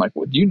 blah. I'm like,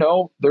 well, do you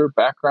know their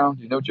background?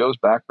 Do you know Joe's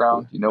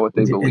background? Do you know what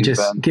they believe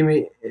just in? Give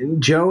me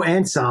Joe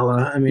and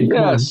Saleh. I mean,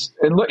 yes.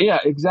 And look, yeah,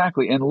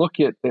 exactly. And look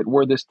at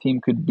where this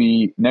team could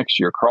be next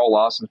year. Carl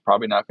Lawson's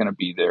probably not going to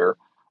be there.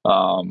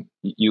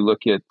 You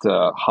look at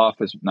Huff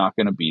is not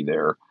going to be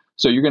there.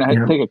 So you're going to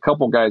have to take a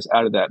couple guys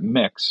out of that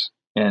mix.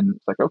 And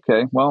it's like,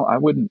 okay, well, I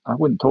wouldn't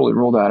totally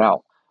rule that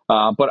out.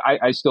 But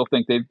I still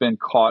think they've been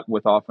caught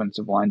with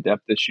offensive line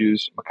depth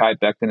issues. Mekhi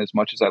Becton, as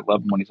much as I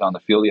love him when he's on the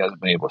field, he hasn't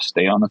been able to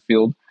stay on the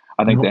field.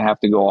 I think they have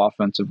to go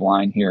offensive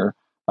line here.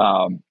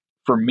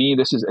 For me,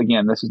 this is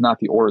not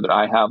the order that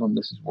I have them.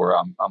 This is where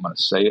I'm going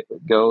to say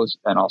it goes,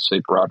 and I'll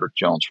say Broderick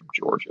Jones from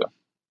Georgia.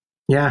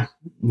 Yeah.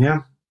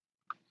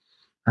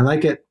 I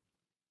like it,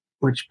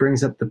 which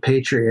brings up the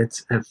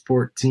Patriots at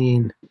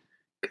 14.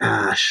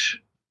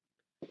 Gosh.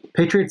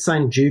 Patriots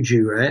signed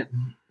Juju, right?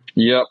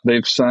 Yep,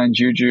 they've signed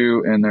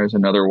Juju, and there's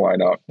another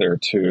wideout there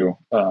too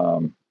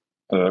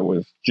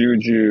with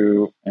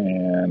Juju,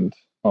 and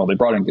they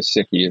brought in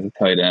Gesicki as a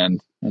tight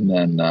end, and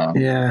then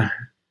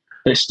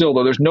they still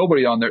though there's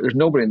nobody on there. There's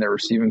nobody in their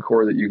receiving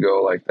core that you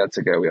go like that's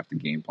a guy we have to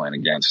game plan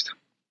against.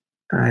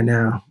 I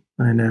know.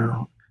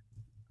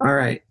 All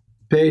right,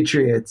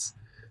 Patriots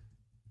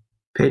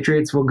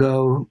will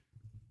go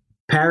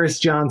Paris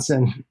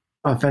Johnson,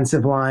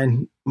 offensive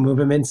line. Move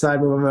him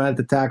inside, move him at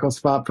the tackle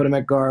spot, put him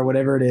at guard,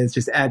 whatever it is.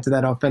 Just add to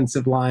that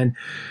offensive line.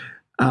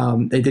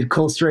 They did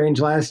Cole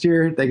Strange last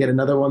year. They get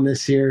another one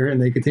this year,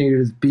 and they continue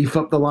to just beef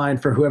up the line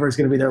for whoever's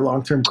going to be their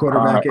long-term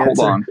quarterback. Hold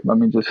on. Let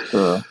me just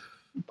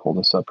pull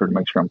this up here to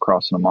make sure I'm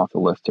crossing them off the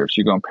list here. So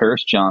you're going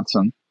Paris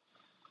Johnson.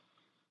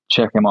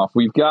 Check him off.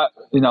 We've got,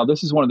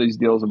 this is one of these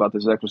deals about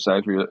this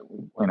exercise where,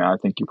 I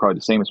think you're probably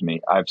the same as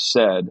me. I've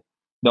said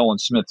Nolan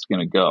Smith's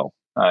going to go.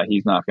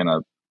 He's not going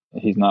to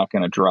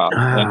drop.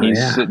 And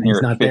he's sitting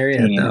here at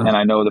 15. And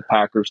I know the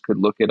Packers could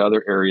look at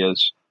other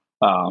areas.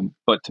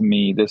 But to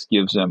me, this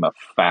gives them a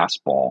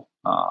fastball.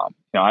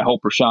 I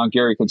hope Rashawn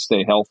Gary can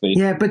stay healthy.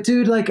 Yeah, but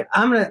dude,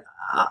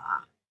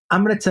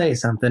 I'm gonna tell you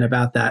something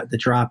about that, the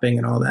dropping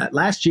and all that.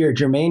 Last year,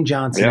 Jermaine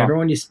Johnson,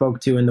 everyone you spoke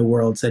to in the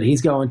world said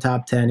he's going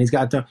top 10. He's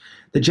got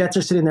the Jets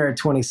are sitting there at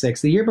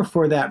 26. The year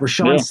before that,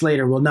 Rashawn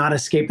Slater will not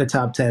escape the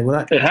top 10.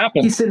 It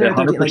happens. He's sitting there at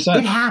 13.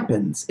 It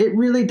happens. It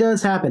really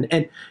does happen.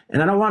 And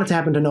I don't want it to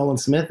happen to Nolan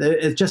Smith.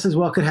 It just as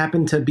well could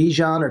happen to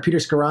Bijan or Peter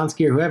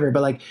Skoronski or whoever.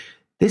 But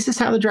this is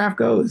how the draft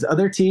goes.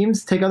 Other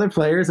teams take other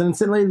players, and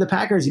suddenly the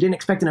Packers, you didn't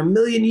expect in a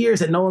million years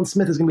that Nolan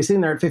Smith is going to be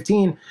sitting there at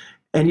 15.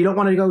 And you don't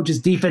want to go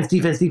just defense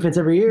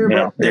every year,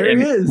 but there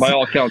he is. By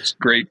all accounts,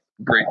 great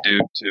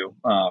dude too,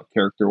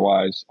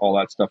 character-wise, all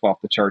that stuff off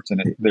the charts.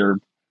 And they're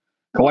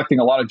collecting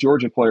a lot of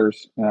Georgia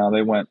players.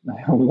 They went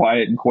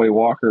Wyatt and Quay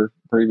Walker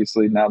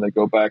previously. Now they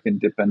go back and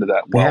dip into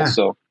that well. Yeah.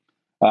 So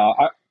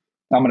I'm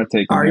going to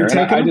take him here. And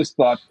I just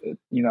thought,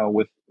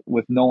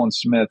 with Nolan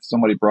Smith,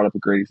 somebody brought up a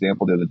great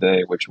example the other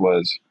day, which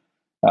was,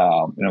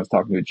 I was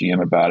talking to a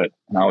GM about it,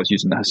 and I was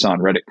using the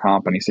Hassan Reddick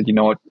comp, and he said, you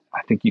know what,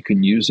 I think you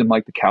can use him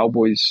like the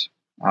Cowboys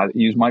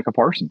use Micah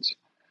Parsons.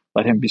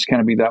 Let him just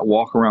kind of be that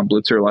walk-around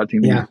blitzer. A lot of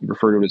teams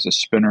refer to it as a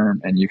spinner,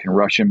 and you can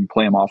rush him,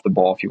 play him off the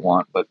ball if you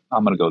want, but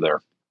I'm going to go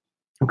there.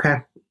 Okay.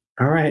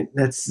 All right.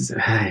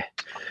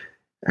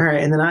 All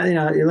right. And then,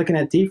 you're looking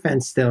at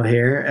defense still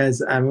here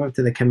as I move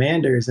to the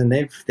Commanders, and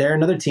they're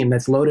another team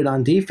that's loaded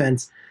on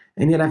defense.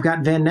 And yet I've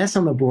got Van Ness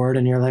on the board,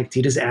 and you're like, do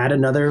you just add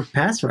another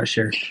pass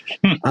rusher?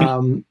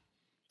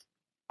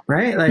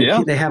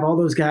 Right? They have all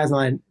those guys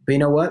on. But you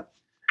know what?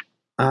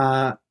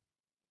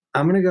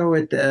 I'm gonna go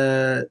with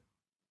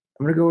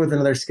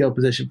another skill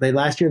position play.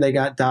 Last year they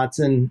got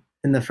Dotson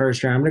in the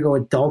first round. I'm gonna go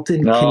with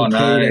Dalton Kincaid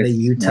out of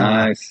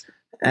Utah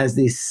as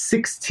the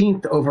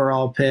 16th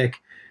overall pick.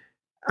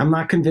 I'm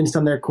not convinced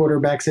on their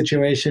quarterback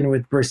situation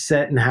with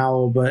Brissett and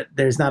Howell, but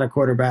there's not a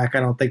quarterback. I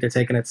don't think they're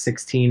taking at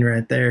 16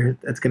 right there.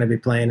 That's going to be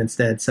playing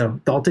instead.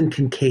 So Dalton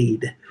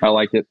Kincaid. I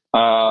like it.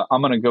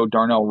 I'm going to go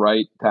Darnell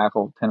Wright,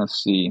 tackle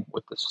Tennessee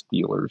with the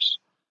Steelers.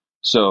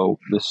 So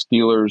the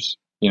Steelers,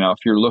 if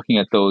you're looking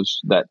at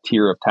that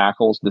tier of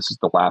tackles, this is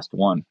the last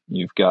one.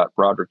 You've got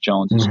Broderick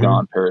Jones is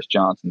gone. Paris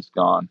Johnson's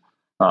gone.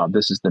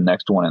 This is the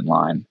next one in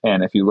line.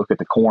 And if you look at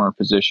the corner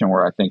position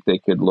where I think they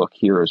could look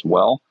here as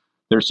well,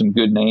 there's some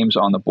good names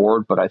on the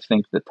board, but I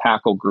think the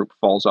tackle group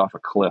falls off a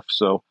cliff.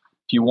 So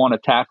if you want to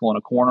tackle in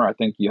a corner, I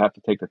think you have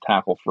to take the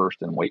tackle first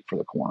and wait for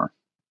the corner.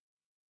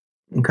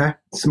 Okay,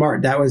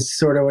 smart. That was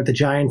sort of what the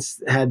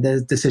Giants had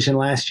the decision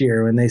last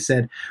year when they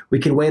said, we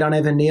can wait on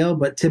Evan Neal,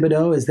 but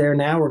Thibodeau is there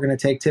now. We're going to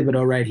take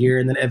Thibodeau right here.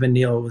 And then Evan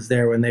Neal was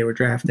there when they were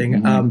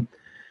drafting.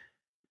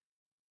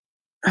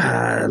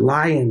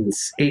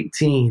 Lions,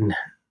 18.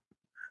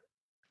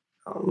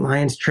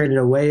 Lions traded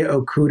away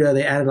Okuda.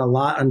 They added a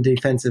lot on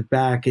defensive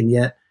back, and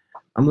yet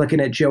I'm looking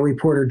at Joey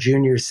Porter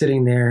Jr.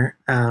 sitting there.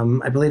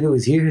 I believe it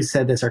was you who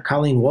said this, or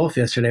Colleen Wolfe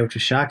yesterday, which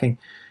was shocking.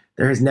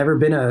 There has never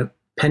been a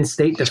Penn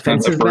State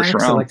defensive back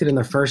selected in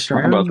the first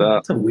round. How about that?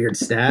 That's a weird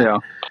stat.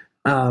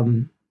 Yeah.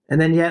 And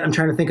then yet I'm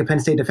trying to think of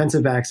Penn State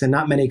defensive backs, and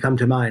not many come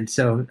to mind.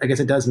 So I guess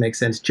it does make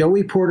sense.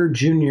 Joey Porter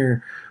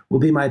Jr. will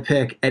be my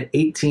pick at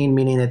 18,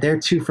 meaning that their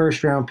 2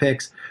 first-round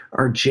picks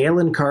are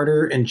Jalen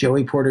Carter and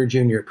Joey Porter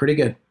Jr. Pretty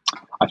good.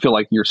 I feel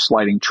like you're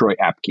sliding Troy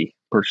Apke,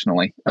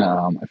 personally.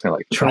 I feel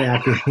like Troy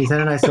Apke. He's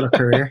had a nice little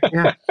career.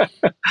 Yeah.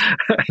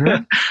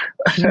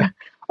 Yeah.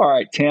 All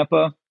right,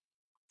 Tampa.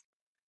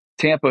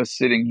 Tampa's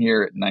sitting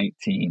here at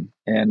 19,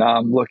 and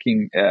I'm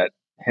looking at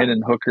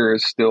Hendon Hooker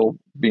as still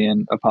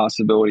being a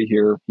possibility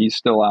here. He's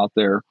still out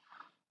there.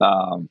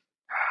 But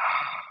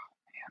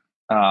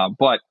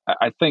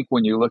I think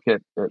when you look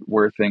at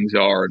where things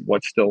are and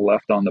what's still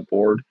left on the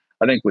board,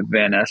 I think with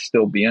Van Ness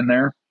still being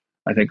there,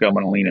 I think I'm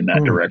going to lean in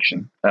that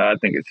direction. I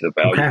think it's a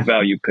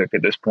value pick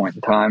at this point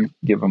in time.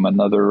 Give them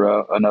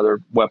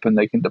another weapon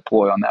they can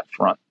deploy on that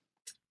front.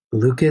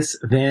 Lucas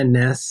Van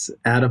Ness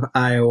out of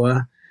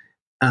Iowa.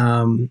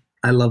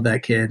 I love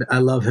that kid. I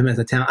love him as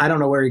a talent. I don't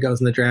know where he goes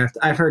in the draft.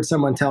 I've heard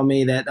someone tell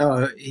me that,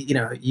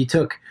 you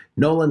took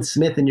Nolan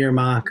Smith in your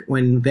mock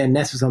when Van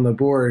Ness was on the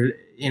board.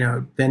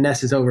 Van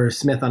Ness is over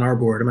Smith on our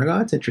board. I'm like, oh,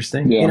 that's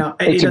interesting. Yeah,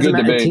 it doesn't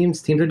matter.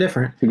 Teams are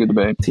different. It's a good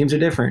debate. Teams are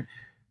different.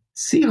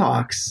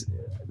 Seahawks,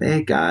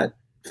 they got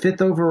 5th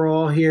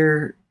overall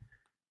here.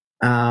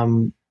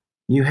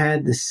 You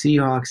had the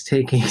Seahawks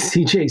taking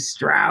C.J.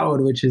 Stroud,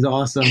 which is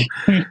awesome.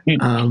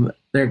 Something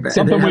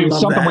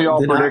we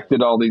all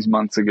predicted all these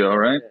months ago,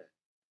 right?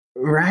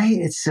 Right.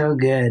 It's so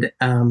good.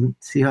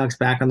 Seahawks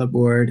back on the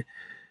board.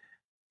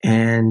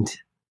 And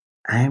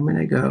I'm going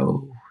to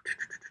go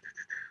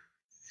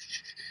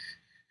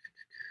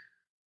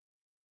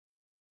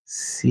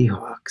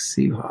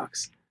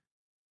Seahawks.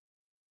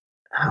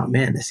 Oh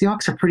man, the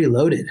Seahawks are pretty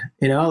loaded.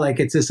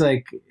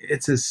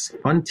 It's this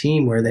fun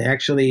team where they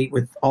actually,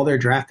 with all their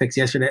draft picks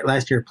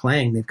last year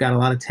playing, they've got a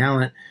lot of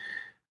talent.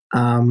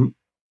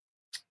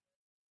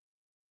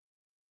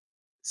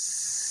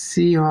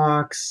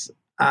 Seahawks,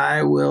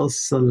 I will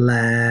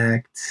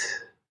select.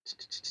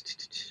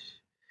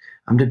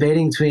 I'm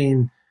debating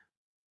between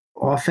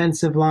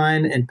offensive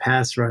line and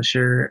pass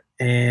rusher,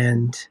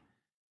 and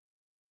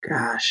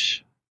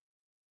gosh,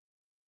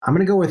 I'm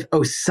going to go with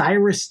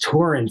Osiris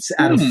Torrance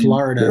out of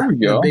Florida,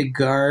 the big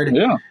guard.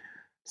 Yeah.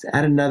 Just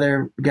add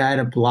another guy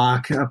to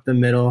block up the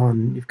middle,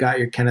 and you've got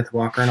your Kenneth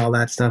Walker and all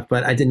that stuff.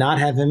 But I did not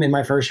have him in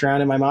my first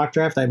round in my mock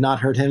draft. I've not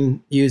heard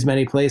him used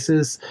many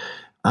places.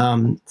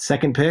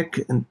 Second pick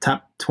in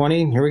top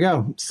 20. Here we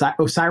go.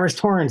 Osiris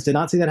Torrance. Did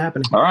not see that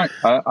happening. All right.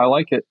 I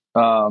like it.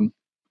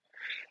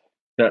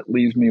 That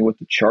leaves me with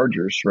the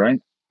Chargers, right?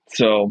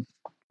 So,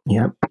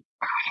 yep.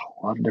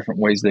 A lot of different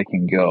ways they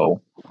can go.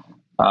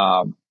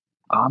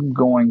 I'm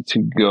going to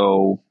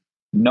go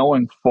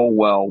knowing full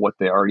well what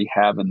they already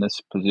have in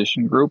this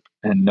position group,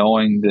 and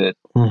knowing that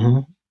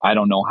I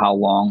don't know how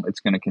long it's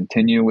going to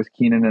continue with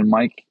Keenan and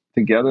Mike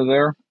together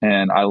there.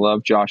 And I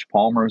love Josh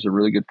Palmer as a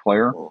really good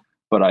player,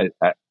 but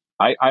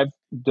I've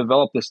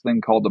developed this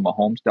thing called the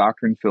Mahomes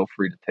doctrine. Feel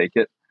free to take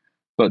it.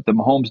 But the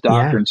Mahomes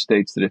doctrine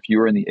states that if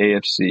you're in the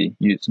AFC,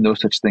 it's no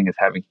such thing as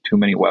having too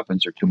many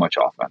weapons or too much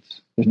offense.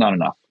 There's not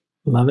enough.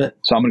 Love it.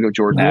 So I'm going to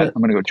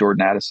go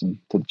Jordan Addison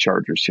to the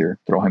Chargers here.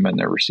 Throw him in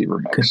their receiver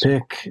mix.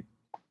 Good pick.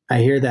 I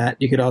hear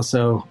that. You could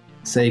also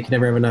say you can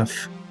never have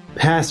enough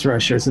pass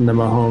rushers in the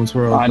Mahomes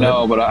world. I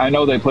know, but I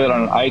know they played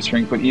on an ice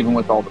rink, but even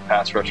with all the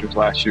pass rushers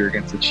last year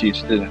against the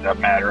Chiefs, it didn't end up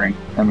mattering.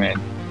 I mean,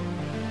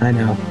 I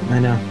know.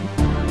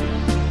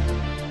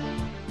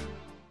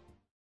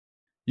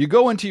 You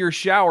go into your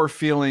shower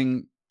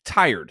feeling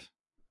tired,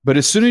 but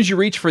as soon as you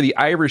reach for the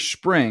Irish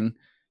Spring,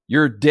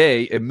 your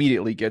day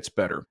immediately gets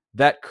better.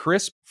 That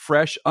crisp,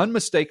 fresh,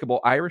 unmistakable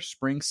Irish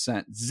Spring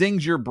scent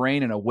zings your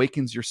brain and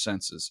awakens your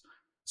senses.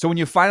 So when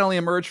you finally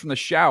emerge from the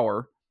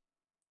shower,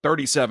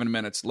 37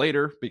 minutes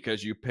later,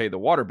 because you pay the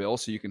water bill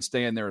so you can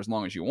stay in there as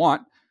long as you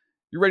want,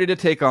 you're ready to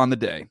take on the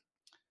day.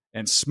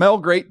 And smell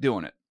great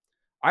doing it.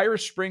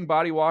 Irish Spring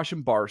Body Wash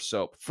and Bar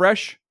Soap.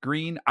 Fresh,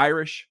 green,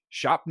 Irish.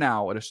 Shop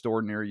now at a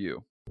store near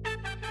you.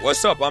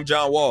 What's up? I'm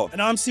John Wall.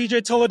 And I'm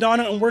CJ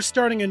Toledano, and we're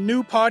starting a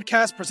new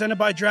podcast presented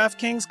by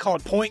DraftKings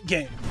called Point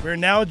Game. We're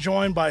now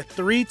joined by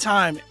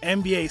 3-time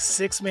NBA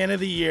Sixth Man of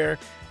the Year,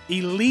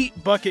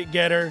 elite bucket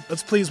getter.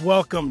 Let's please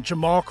welcome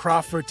Jamal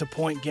Crawford to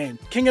Point Game.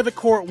 King of the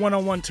Court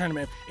one-on-one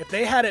tournament. If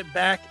they had it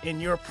back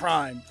in your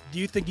prime, do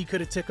you think you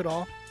could have took it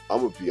all? I'm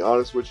going to be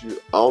honest with you.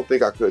 I don't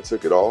think I could have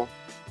took it all,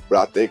 but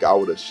I think I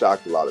would have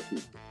shocked a lot of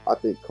people. I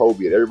think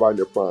Kobe and everybody in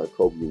their prime,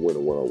 Kobe would win a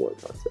one-on-one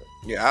contest.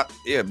 Yeah,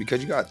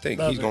 because you got to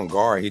think, he's going to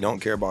guard. He don't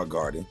care about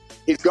guarding.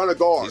 He's going to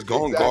guard. He's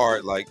going to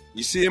guard. Like,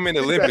 you see him in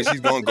the Olympics, he's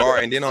going to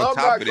guard. And then on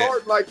top of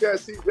that. Like that,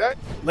 see that?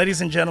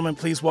 Ladies and gentlemen,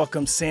 please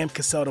welcome Sam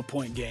Cassell to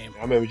Point Game.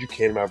 I remember you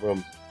came in my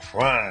room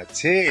crying,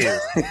 tears,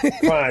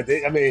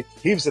 crying. I mean,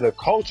 he was in a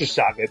culture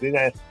shock. And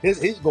then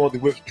he's going through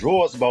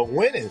withdrawals about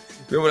winning.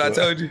 Remember what I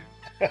told you?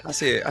 I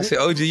said,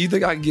 OG, you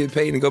think I can get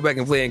paid and go back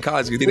and play in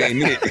college? You think I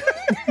ain't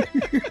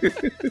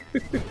it?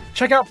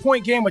 Check out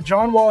Point Game with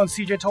John Wall and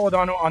CJ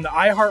Toledano on the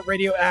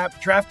iHeartRadio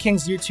app,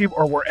 DraftKings YouTube,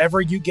 or wherever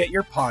you get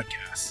your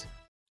podcasts.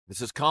 This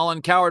is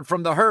Colin Cowherd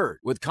from The Herd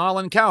with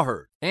Colin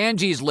Cowherd.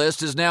 Angie's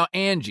List is now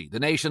Angie, the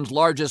nation's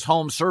largest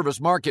home service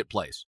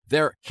marketplace.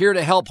 They're here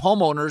to help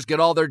homeowners get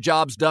all their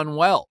jobs done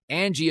well.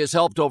 Angie has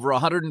helped over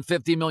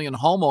 150 million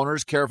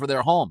homeowners care for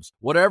their homes.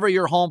 Whatever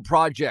your home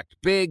project,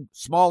 big,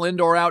 small,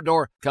 indoor,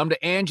 outdoor, come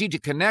to Angie to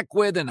connect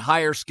with and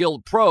hire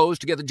skilled pros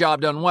to get the job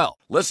done well.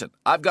 Listen,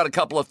 I've got a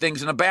couple of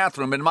things in a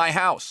bathroom in my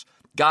house.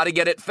 Got to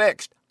get it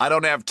fixed. I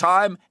don't have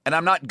time, and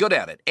I'm not good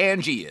at it.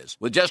 Angie is.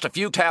 With just a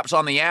few taps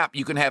on the app,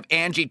 you can have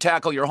Angie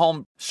tackle your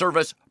home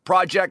service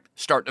project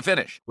start to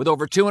finish. With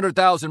over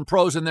 200,000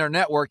 pros in their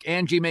network,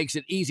 Angie makes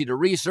it easy to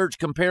research,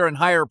 compare, and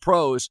hire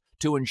pros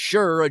to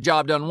ensure a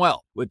job done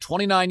well. With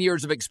 29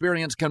 years of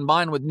experience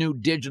combined with new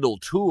digital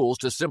tools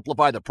to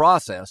simplify the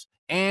process,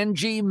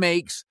 Angie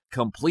makes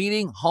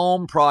completing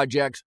home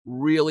projects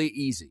really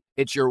easy.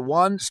 It's your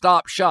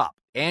one-stop shop.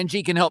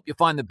 Angie can help you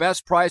find the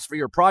best price for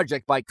your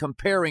project by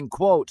comparing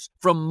quotes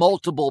from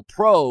multiple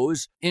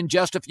pros in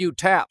just a few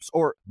taps,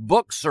 or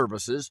book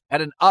services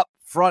at an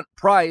upfront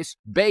price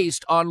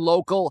based on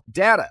local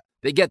data.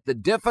 They get the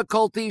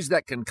difficulties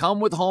that can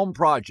come with home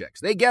projects.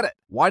 They get it.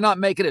 Why not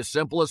make it as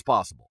simple as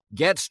possible?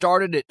 Get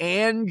started at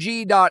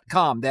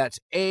Angie.com. That's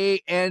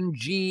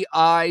ANGI.com,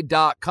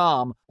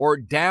 or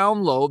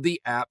download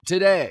the app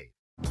today.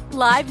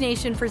 Live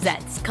Nation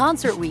presents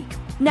Concert Week.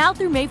 Now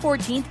through May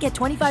 14th, get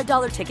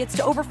 $25 tickets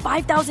to over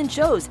 5,000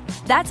 shows.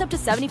 That's up to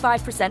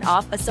 75%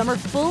 off a summer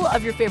full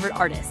of your favorite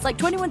artists like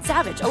 21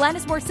 Savage,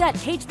 Alanis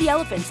Morissette, Cage the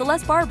Elephant,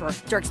 Celeste Barber,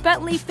 Dierks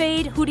Bentley,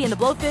 Fade, Hootie and the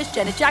Blowfish,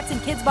 Janet Jackson,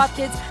 Kids Bop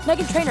Kids,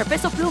 Meghan Trainor,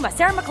 Peso Pluma,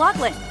 Sarah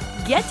McLachlan.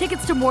 Get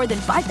tickets to more than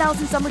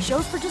 5,000 summer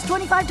shows for just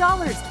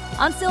 $25.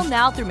 Until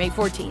now through May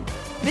 14th.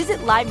 Visit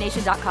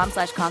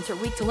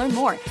LiveNation.com/Concert Week to learn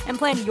more and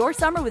plan your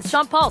summer with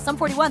Sean Paul, Sum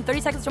 41,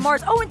 30 Seconds to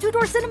Mars, and Two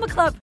Door Cinema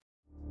Club.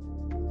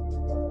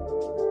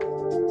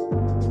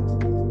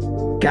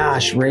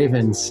 Gosh,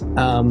 Ravens.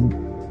 All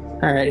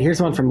right,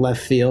 here's one from left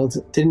field.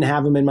 Didn't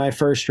have him in my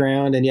first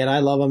round, and yet I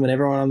love him, and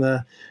everyone on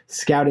the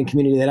scouting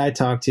community that I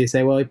talk to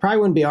say, well, he probably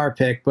wouldn't be our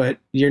pick, but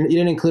you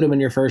didn't include him in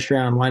your first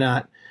round. Why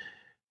not?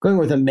 Going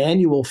with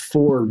Emmanuel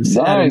Forbes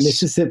out of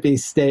Mississippi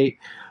State.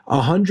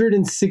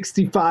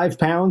 165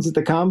 pounds at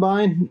the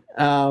combine.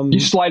 You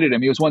slighted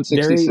him. He was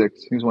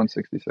 166. He was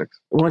 166.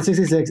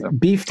 166. Yep.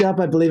 Beefed up,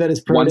 I believe, at his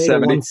pro day to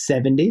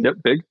 170. Yep,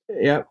 big.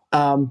 Yep.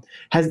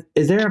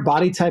 Is there a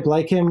body type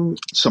like him?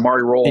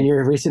 Samari Roll. In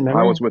your recent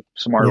memory? I was with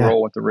Samari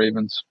Roll with the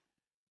Ravens.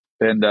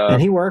 And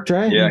he worked,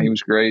 right? Yeah, he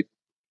was great.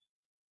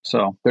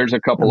 So there's a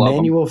couple of them.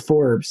 Emmanuel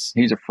Forbes.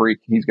 He's a freak.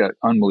 He's got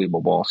unbelievable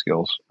ball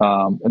skills.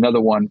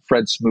 Another one,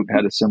 Fred Smoot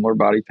had a similar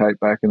body type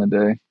back in the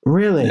day.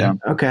 Really? Yeah.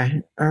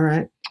 Okay. All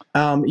right.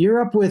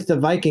 You're up with the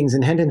Vikings,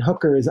 and Hendon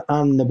Hooker is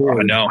on the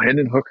board. No,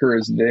 Hendon Hooker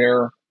is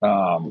there.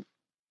 Oh,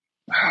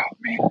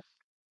 man.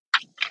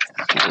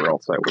 Where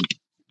else I would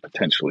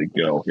potentially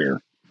go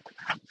here?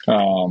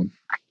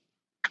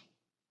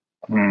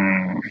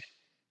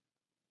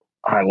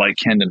 I like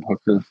Hendon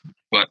Hooker,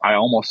 but I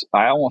almost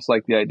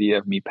like the idea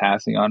of me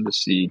passing on to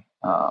see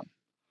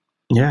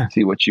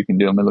what you can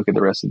do. I mean, look at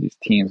the rest of these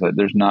teams.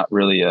 There's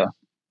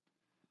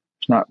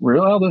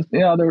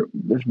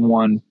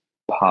one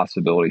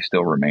possibility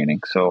still remaining.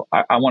 So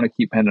I want to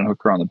keep Hendon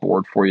Hooker on the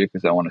board for you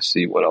because I want to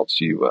see what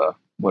else you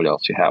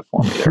have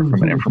for me there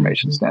from an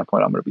information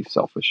standpoint. I'm going to be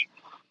selfish.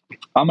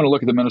 I'm going to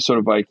look at the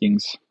Minnesota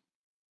Vikings.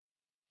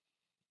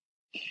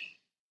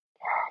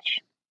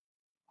 Gosh.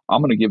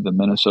 I'm going to give the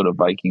Minnesota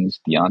Vikings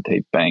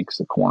Deonte Banks,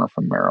 the corner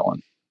from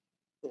Maryland.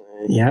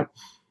 Yep.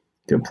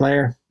 Good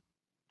player.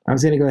 I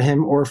was going to go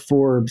him or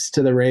Forbes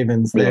to the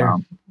Ravens there. Yeah.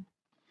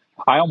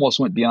 I almost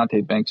went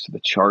Deonte Banks to the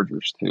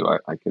Chargers, too.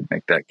 I could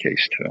make that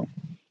case, too.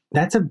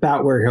 That's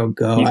about where he'll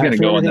go. He's going to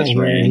go in this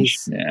range.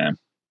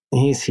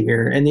 He's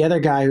here. And the other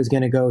guy who's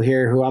going to go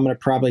here, who I'm going to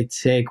probably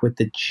take with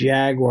the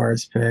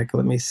Jaguars pick.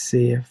 Let me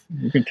see if...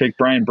 You can take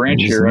Brian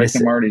Branch here. I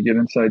can already get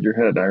inside your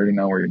head. I already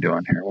know what you're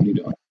doing here. What are you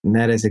doing? And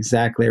that is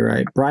exactly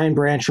right. Brian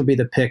Branch will be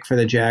the pick for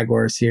the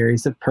Jaguars here.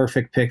 He's the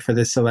perfect pick for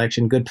this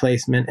selection. Good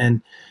placement.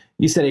 And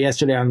you said it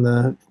yesterday on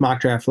the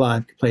Mock Draft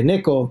Live. Could play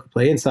nickel, could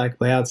play inside, could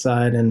play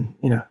outside, and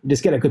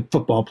just get a good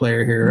football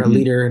player here, a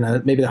leader,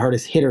 and maybe the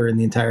hardest hitter in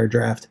the entire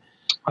draft.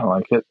 I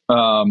like it.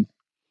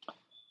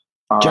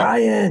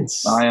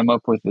 Giants. I am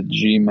up with the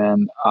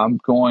G-men. I'm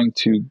going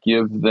to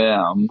give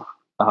them.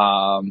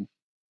 I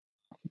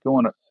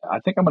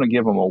think I'm going to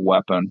give them a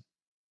weapon.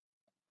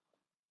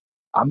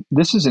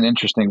 This is an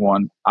interesting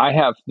one. I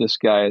have this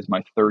guy as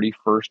my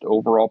 31st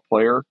overall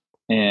player,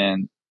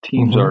 and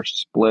teams are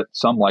split.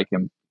 Some like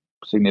him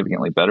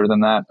significantly better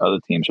than that. Other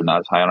teams are not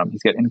as high on him.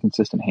 He's got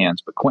inconsistent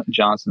hands, but Quentin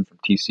Johnson from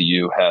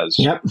TCU has.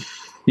 Yep.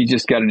 He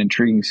just got an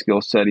intriguing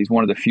skill set. He's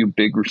one of the few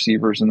big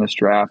receivers in this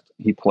draft.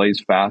 He plays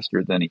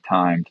faster than he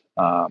timed.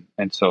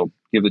 And so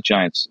give the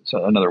Giants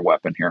another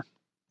weapon here.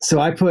 So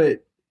I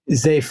put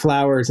Zay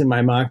Flowers in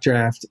my mock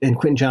draft, and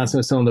Quentin Johnson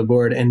was still on the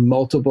board, and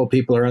multiple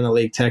people around the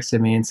league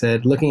texted me and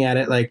said, looking at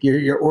it, like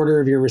your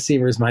order of your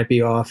receivers might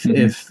be off.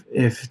 If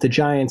the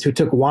Giants, who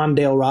took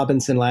Wan'Dale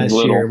Robinson last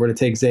year, were to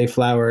take Zay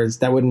Flowers,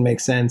 that wouldn't make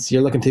sense.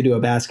 You're looking to do a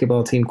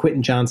basketball team.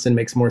 Quentin Johnson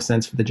makes more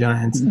sense for the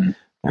Giants.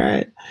 All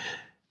right.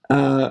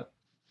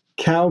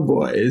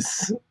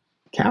 Cowboys,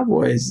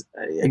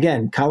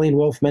 again, Colleen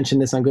Wolfe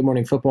mentioned this on Good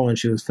Morning Football when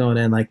she was filling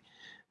in. Like,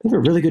 they have a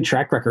really good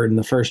track record in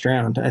the first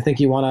round. I think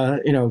you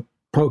want to,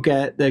 poke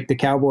at like the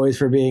Cowboys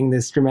for being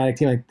this dramatic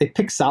team. Like, they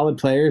pick solid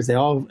players. They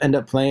all end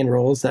up playing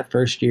roles that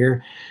first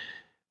year.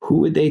 Who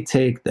would they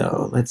take,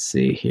 though? Let's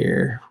see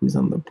here. Who's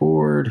on the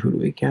board? Who do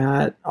we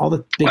got? All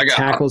the big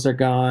tackles are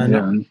gone.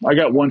 Yeah, I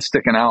got one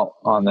sticking out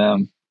on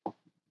them,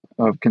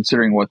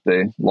 considering what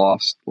they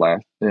lost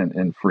last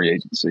in free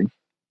agency.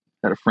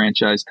 Got a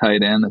franchise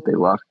tight end that they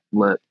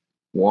let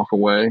walk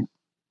away.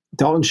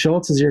 Dalton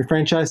Schultz is your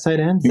franchise tight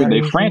end? They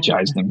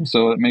franchised him,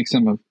 so it makes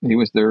him he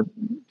was their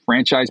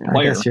franchise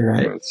player. I guess you're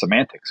right.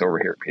 Semantics over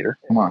here, Peter.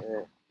 Come on.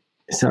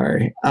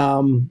 Sorry.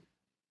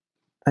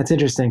 That's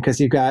interesting because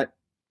you've got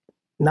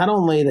not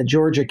only the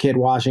Georgia kid,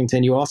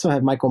 Washington, you also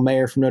have Michael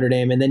Mayer from Notre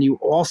Dame, and then you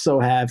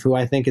also have who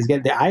I think is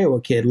getting the Iowa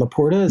kid,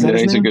 Laporta. Is that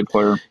his name? He's a good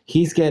player.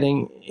 He's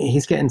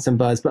getting some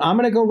buzz, but I'm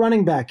going to go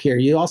running back here.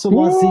 You also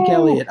lost Zeke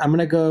Elliott. I'm going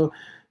to go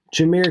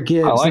Jahmyr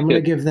Gibbs. I'm going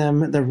to give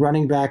them the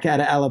running back out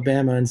of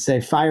Alabama and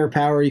say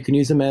firepower. You can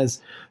use him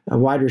as a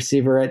wide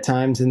receiver at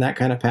times in that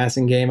kind of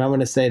passing game. I'm going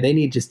to say they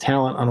need just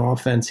talent on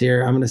offense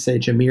here. I'm going to say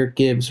Jahmyr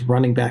Gibbs,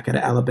 running back out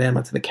of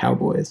Alabama to the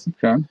Cowboys.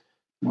 Okay.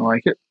 I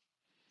like it.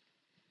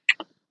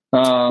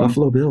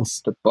 Buffalo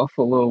Bills. The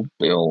Buffalo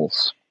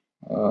Bills.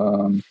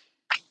 I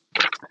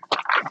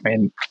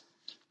mean,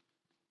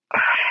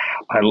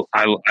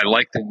 I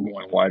like them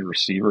going wide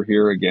receiver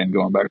here. Again,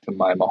 going back to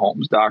my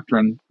Mahomes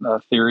doctrine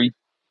theory.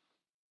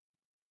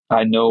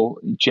 I know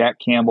Jack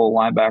Campbell,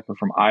 linebacker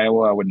from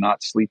Iowa. I would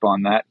not sleep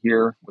on that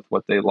here with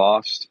what they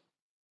lost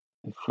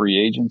in free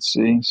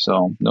agency.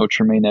 So no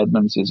Tremaine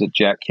Edmonds. Is it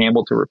Jack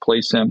Campbell to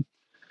replace him?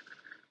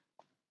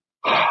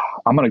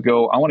 I'm going to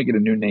go. I want to get a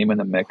new name in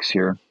the mix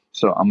here.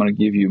 So I'm going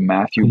to give you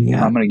Matthew.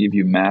 Yeah. I'm going to give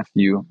you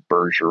Matthew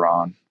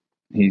Bergeron.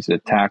 He's a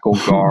tackle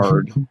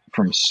guard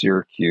from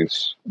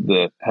Syracuse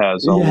that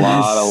has a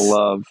lot of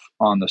love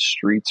on the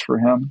streets for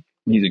him.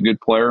 He's a good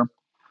player.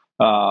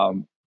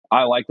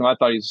 I liked him. I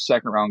thought he was a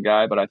second-round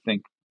guy, but I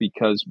think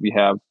because we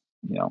have,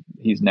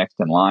 he's next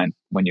in line.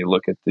 When you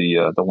look at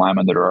the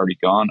linemen that are already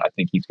gone, I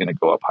think he's going to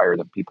go up higher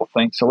than people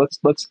think. So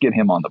let's get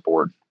him on the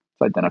board.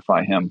 Let's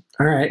identify him.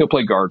 All right, he'll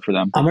play guard for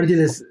them. I'm going to do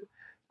this.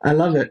 I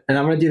love it, and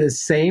I'm going to do the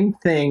same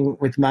thing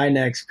with my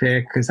next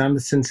pick because I'm the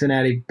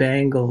Cincinnati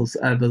Bengals.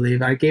 I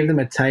believe I gave them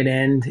a tight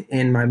end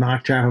in my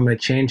mock draft. I'm going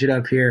to change it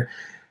up here.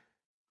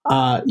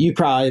 You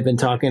probably have been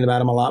talking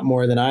about him a lot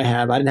more than I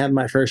have. I didn't have him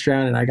in my first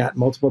round, and I got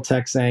multiple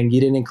texts saying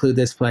you didn't include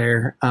this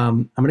player.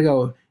 I'm going to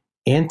go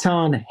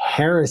Anton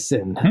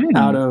Harrison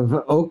out of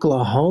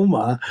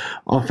Oklahoma,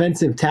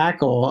 offensive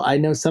tackle. I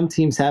know some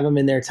teams have him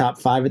in their top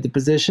 5 at the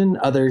position.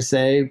 Others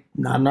say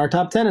not in our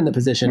top 10 in the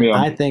position. Yeah.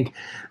 I think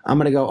I'm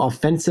going to go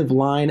offensive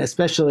line,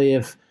 especially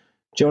if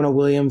Jonah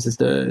Williams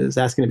is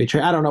asking to be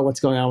traded. I don't know what's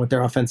going on with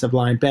their offensive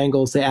line.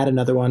 Bengals, they add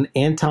another one.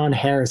 Anton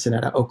Harrison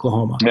out of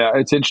Oklahoma. Yeah,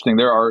 it's interesting.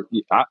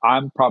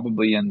 I'm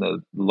probably in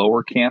the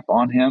lower camp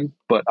on him,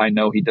 but I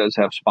know he does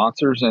have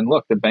sponsors. And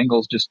look, the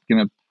Bengals just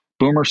going to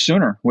Boomer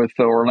Sooner with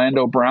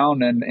Orlando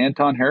Brown and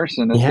Anton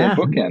Harrison as their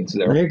bookends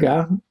there. There you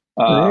go.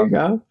 There you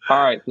go.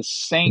 All right, the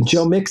Saints.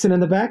 Joe Mixon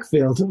in the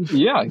backfield.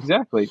 Yeah,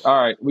 exactly. All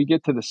right, we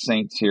get to the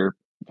Saints here,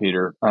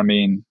 Peter. I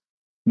mean,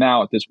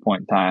 now at this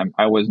point in time,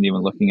 I wasn't even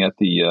looking at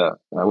the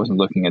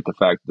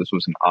fact that this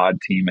was an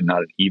odd team and not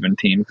an even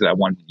team because I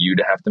wanted you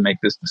to have to make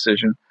this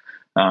decision.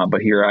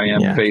 But here I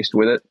am faced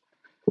with it.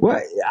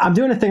 What I'm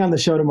doing a thing on the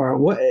show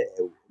tomorrow.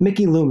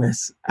 Mickey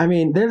Loomis. I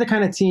mean, they're the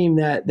kind of team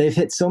that they've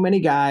hit so many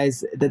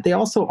guys that they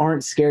also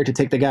aren't scared to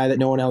take the guy that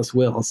no one else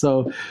will.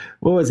 So,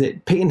 what was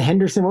it? Peyton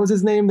Henderson. What was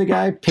his name? The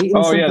guy Peyton.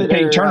 Oh yeah,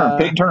 Peyton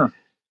Turner.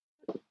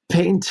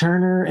 Peyton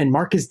Turner and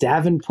Marcus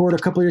Davenport a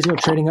couple years ago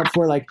trading up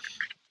for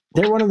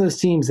they're one of those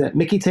teams that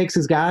Mickey takes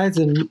his guys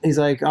and he's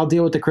like, I'll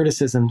deal with the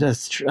criticism.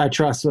 Just I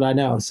trust what I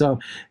know. So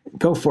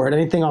go for it.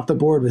 Anything off the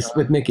board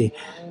with Mickey?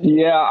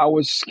 Yeah, I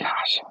was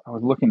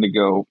looking to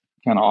go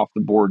kind of off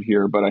the board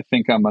here, but I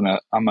think I'm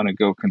gonna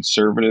go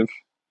conservative.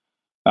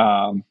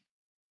 Oh man,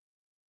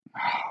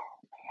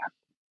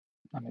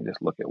 let me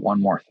just look at one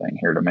more thing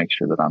here to make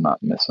sure that I'm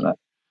not missing it.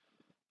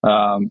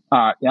 All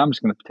right, I'm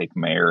just gonna take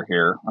Mayer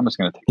here. I'm just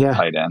gonna take the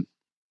tight end.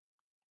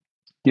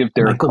 Give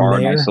Derek Carr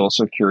a nice little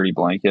security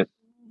blanket.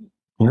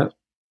 Yep.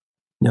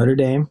 Notre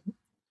Dame.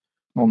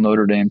 Well,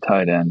 Notre Dame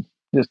tight end,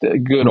 just a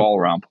good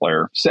all-around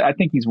player. So I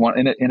think he's one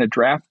in a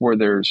draft where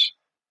there's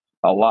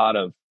a lot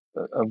of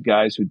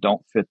guys who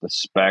don't fit the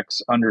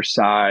specs,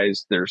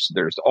 undersized.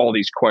 There's all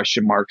these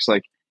question marks.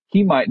 Like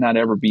he might not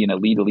ever be an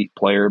elite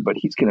player, but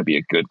he's going to be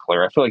a good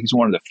player. I feel like he's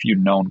one of the few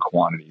known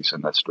quantities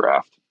in this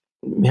draft.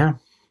 Yeah.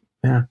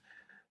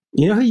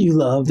 You know who you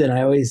loved, and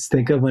I always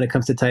think of when it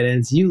comes to tight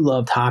ends, you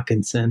loved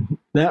Hawkinson.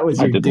 That was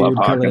your dude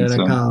coming out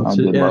of college.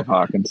 I did love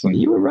Hawkinson.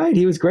 You were right.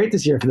 He was great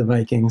this year for the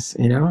Vikings,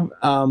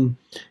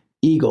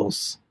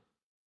 Eagles.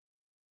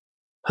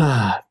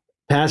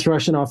 Pass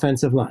rush and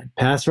offensive line.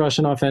 Pass rush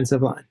and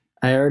offensive line.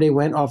 I already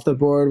went off the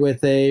board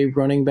with a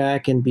running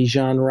back in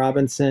Bijan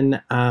Robinson.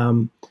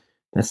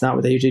 That's not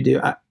what they usually do.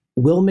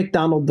 Will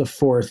McDonald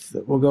IV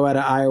will go out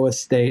of Iowa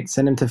State,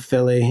 send him to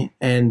Philly,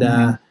 and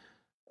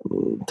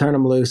turn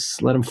him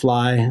loose, let him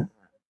fly.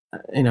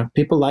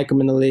 People like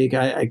him in the league.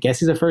 I guess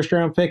he's a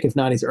first-round pick. If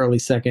not, he's early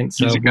second.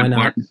 So why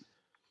not?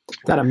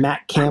 Got a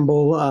Matt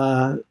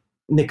Campbell,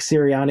 Nick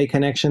Sirianni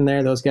connection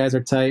there. Those guys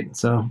are tight,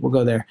 so we'll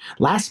go there.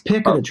 Last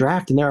pick of the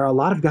draft, and there are a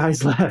lot of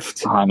guys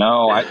left. I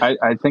know.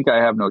 I think I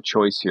have no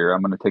choice here.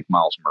 I'm going to take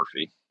Miles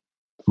Murphy.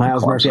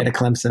 Miles Murphy out of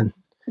Clemson.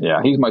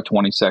 Yeah, he's my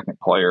 22nd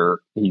player.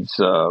 He's,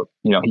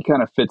 he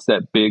kind of fits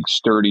that big,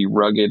 sturdy,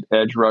 rugged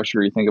edge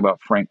rusher. You think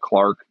about Frank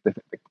Clark, the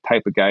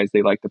type of guys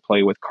they like to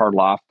play with.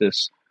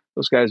 Karlaftis.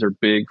 Those guys are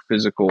big,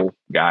 physical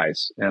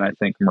guys, and I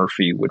think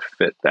Murphy would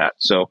fit that.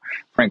 So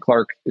Frank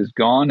Clark is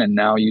gone, and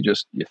now you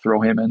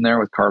throw him in there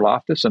with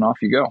Karlaftis, and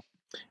off you go.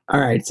 All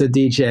right, so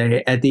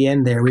DJ, at the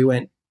end there, we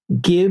went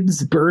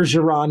Gibbs,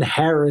 Bergeron,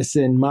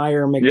 Harrison,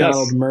 Meyer,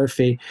 McDonald,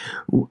 Murphy.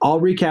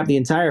 I'll recap the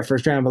entire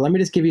first round, but let me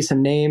just give you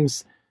some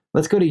names.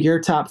 Let's go to your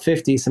top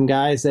 50, some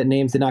guys that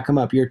names did not come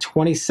up. Your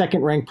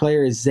 22nd ranked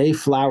player is Zay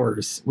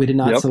Flowers. We did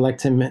not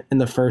select him in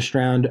the first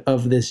round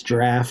of this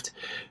draft.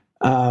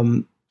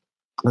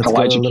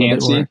 Elijah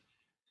Cansey.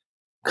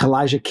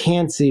 Elijah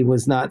Cansey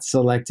was not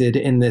selected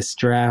in this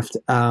draft.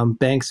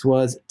 Banks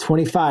was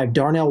 25.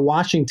 Darnell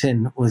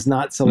Washington was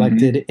not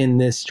selected in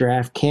this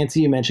draft.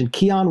 Cansey, you mentioned.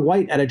 Keon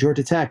White out of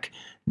Georgia Tech,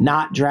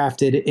 not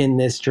drafted in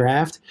this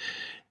draft.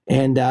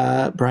 And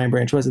Brian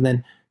Branch was. And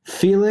then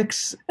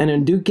Felix and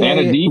Nduke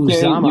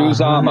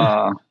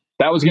Uzama.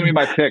 That was going to be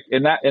my pick.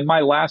 In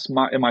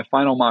my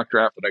final mock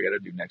draft that I got to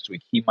do next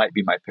week, he might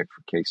be my pick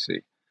for KC.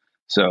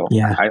 So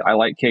I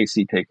like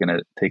KC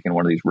taking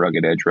one of these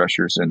rugged edge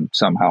rushers, and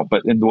somehow,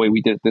 but in the way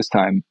we did it this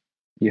time,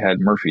 you had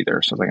Murphy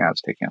there, so I was like,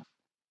 let's take him.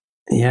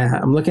 Yeah,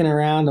 I'm looking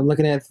around. I'm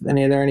looking at are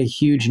there any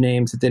huge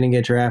names that didn't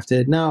get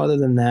drafted? No, other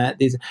than that,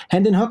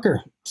 Hendon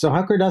Hooker. So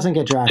Hooker doesn't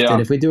get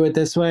drafted if we do it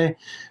this way.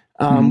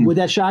 Would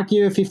that shock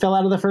you if he fell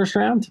out of the first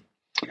round?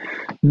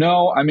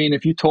 No, I mean,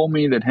 if you told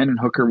me that Hendon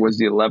Hooker was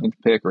the 11th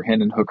pick or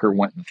Hendon Hooker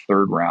went in the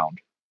third round,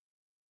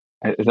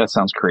 that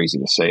sounds crazy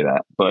to say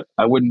that, but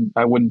I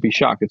wouldn't be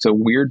shocked. It's a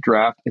weird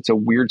draft. It's a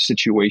weird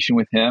situation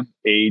with him,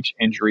 age,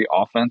 injury,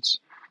 offense.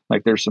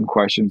 Like there's some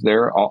questions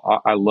there.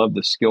 I love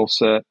the skill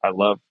set. I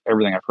love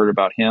everything I've heard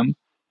about him,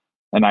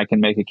 and I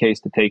can make a case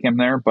to take him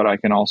there, but I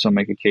can also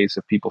make a case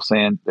of people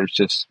saying there's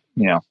just,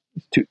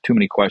 too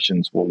many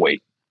questions. We'll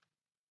wait.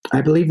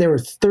 I believe there were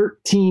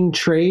 13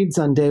 trades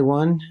on day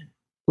one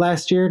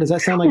last year. Does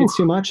that sound like it's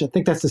too much? I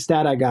think that's the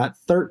stat I got.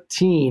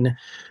 13.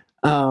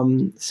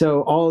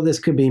 So all of this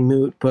could be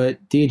moot, but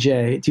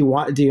DJ,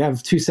 do you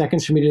have 2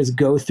 seconds for me to just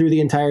go through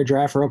the entire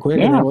draft real quick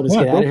and then we'll just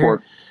get out of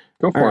here?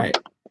 Go for it. All right.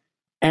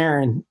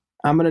 Aaron,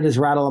 I'm going to just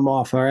rattle them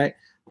off. All right.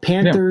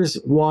 Panthers,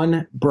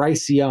 1,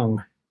 Bryce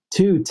Young.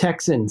 2,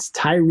 Texans,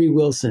 Tyree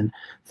Wilson.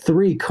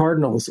 3,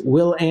 Cardinals,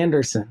 Will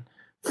Anderson.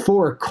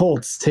 4,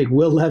 Colts take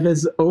Will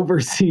Levis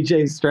over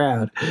CJ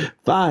Stroud.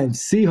 5,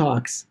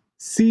 Seahawks,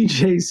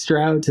 CJ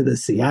Stroud to the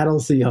Seattle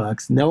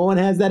Seahawks. No one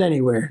has that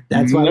anywhere.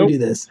 That's why we do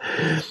this.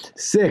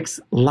 6,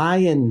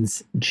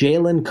 Lions,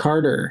 Jalen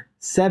Carter.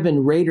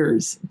 7,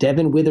 Raiders,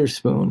 Devin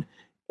Witherspoon.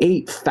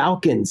 8,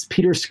 Falcons,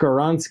 Peter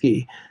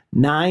Skoronski.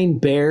 9,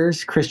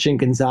 Bears, Christian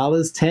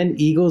Gonzalez. 10,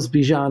 Eagles,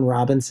 Bijan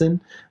Robinson.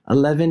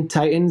 11,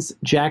 Titans,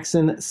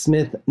 Jackson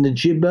Smith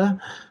Njigba.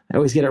 I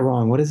always get it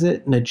wrong. What is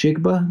it?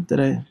 Njigba? Did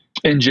I?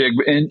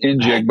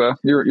 Njigba.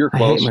 You're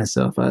close. I hate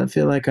myself. I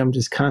feel like I'm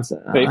just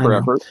constant. Pay for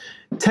effort.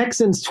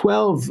 Texans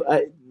 12.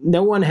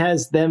 No one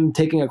has them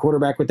taking a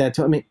quarterback with that.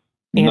 I mean,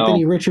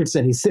 Anthony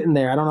Richardson. He's sitting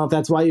there. I don't know if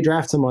that's why you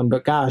draft someone,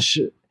 but gosh,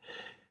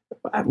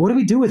 what do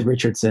we do with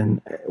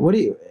Richardson?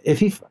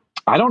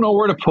 I don't know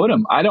where to put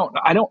him. I don't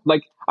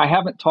like. I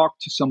haven't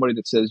talked to somebody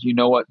that says, you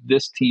know what,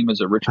 this team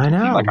is a Richardson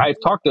team. Like I've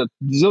talked to a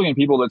zillion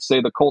people that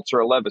say the Colts are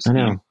a Levis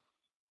team.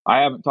 I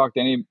haven't talked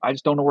to any. I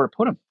just don't know where to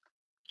put him.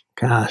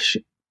 Gosh.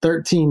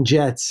 13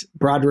 Jets,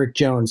 Broderick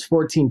Jones.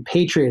 14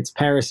 Patriots,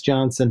 Paris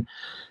Johnson.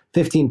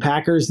 15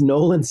 Packers,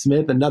 Nolan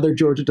Smith, another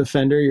Georgia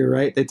defender. You're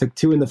right. They took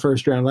 2 in the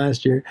first round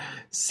last year.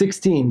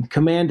 16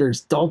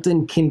 Commanders,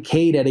 Dalton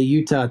Kincaid at a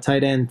Utah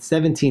tight end.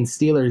 17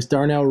 Steelers,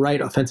 Darnell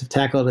Wright, offensive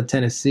tackle out of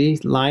Tennessee.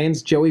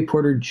 Lions, Joey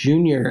Porter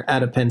Jr.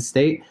 out of Penn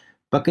State.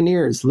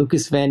 Buccaneers,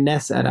 Lucas Van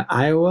Ness out of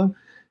Iowa.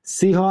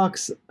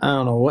 Seahawks, I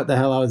don't know what the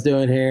hell I was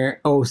doing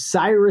here.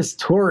 Osiris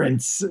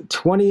Torrance,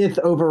 20th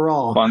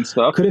overall. Fun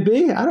stuff. Could it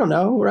be? I don't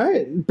know,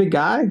 right? Big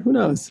guy? Who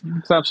knows?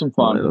 Let's have some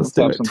fun. Let's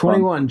do it.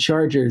 21,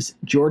 Chargers,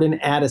 Jordan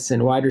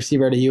Addison, wide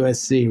receiver at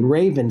USC.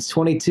 Ravens,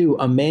 22,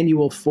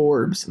 Emmanuel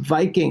Forbes.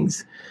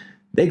 Vikings,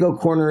 they go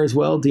corner as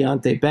well,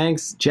 Deontay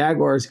Banks.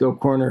 Jaguars go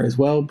corner as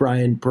well,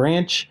 Brian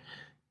Branch.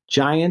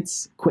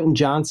 Giants, Quentin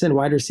Johnson,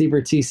 wide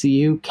receiver,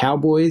 TCU.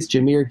 Cowboys,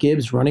 Jahmyr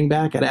Gibbs, running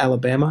back out of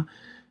Alabama.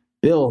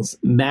 Bills,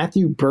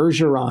 Matthew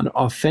Bergeron,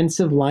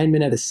 offensive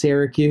lineman out of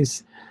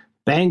Syracuse.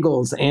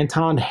 Bengals,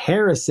 Anton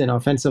Harrison,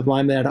 offensive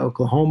lineman out of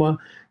Oklahoma.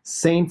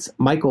 Saints,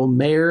 Michael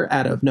Mayer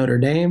out of Notre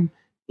Dame.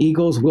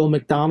 Eagles, Will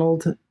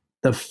McDonald,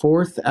 the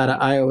fourth out of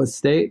Iowa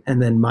State.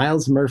 And then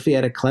Miles Murphy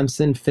out of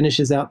Clemson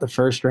finishes out the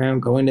first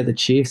round, going to the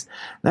Chiefs.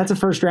 That's a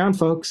first round,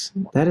 folks.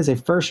 That is a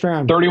first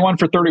round. 31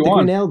 for 31. I think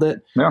we nailed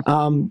it. Yeah.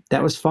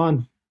 That was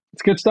fun.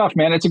 It's good stuff,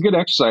 man. It's a good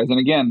exercise. And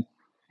again,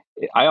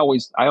 I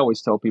always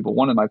tell people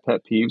one of my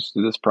pet peeves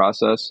through this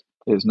process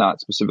is not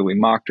specifically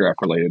mock draft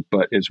related,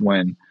 but is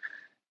when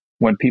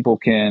people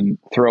can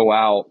throw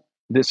out,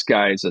 this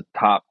guy's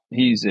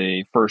he's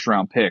a first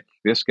round pick.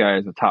 This guy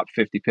is a top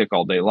 50 pick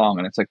all day long.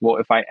 And it's like, well,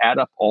 if I add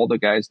up all the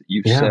guys that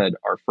you've said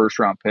are first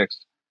round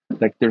picks,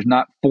 like there's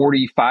not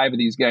 45 of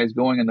these guys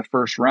going in the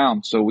first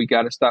round. So we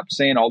got to stop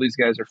saying all these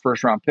guys are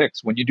first round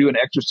picks. When you do an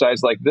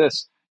exercise like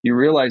this, you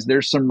realize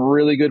there's some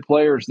really good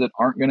players that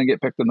aren't going to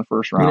get picked in the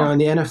first round. You know, in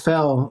the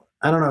NFL,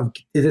 I don't know,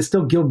 is it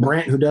still Gil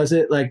Brandt who does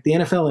it? Like the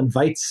NFL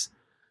invites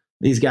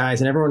these guys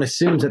and everyone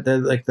assumes that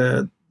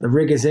the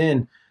rig is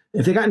in.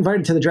 If they got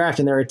invited to the draft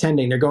and they're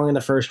attending, they're going in the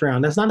first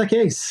round. That's not the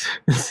case.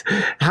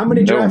 How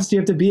many drafts do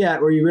you have to be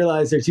at where you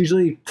realize there's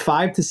usually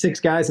 5 to 6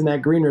 guys in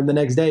that green room the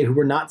next day who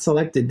were not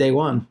selected day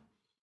one?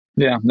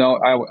 Yeah, no,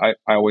 I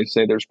always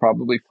say there's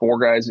probably 4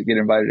 guys that get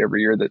invited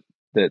every year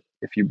that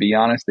if you be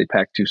honest, they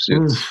pack 2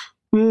 suits.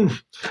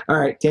 All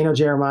right, Daniel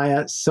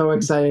Jeremiah, so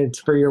excited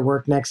for your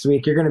work next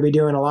week. You're going to be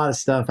doing a lot of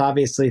stuff,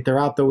 obviously,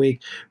 throughout the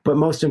week, but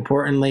most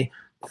importantly,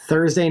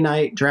 Thursday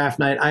night, draft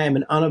night. I am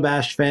an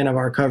unabashed fan of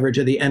our coverage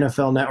of the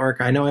NFL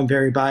Network. I know I'm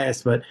very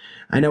biased, but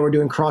I know we're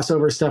doing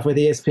crossover stuff with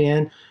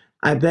ESPN.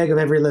 I beg of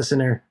every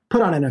listener,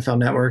 put on NFL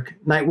Network.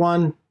 Night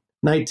 1,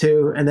 night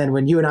 2, and then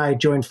when you and I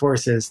join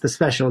forces, the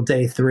special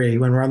day 3,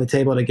 when we're on the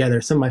table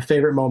together. Some of my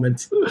favorite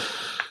moments.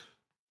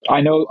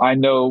 I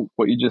know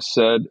what you just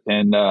said,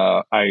 and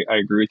I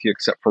agree with you,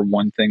 except for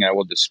one thing I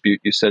will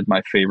dispute. You said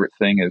my favorite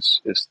thing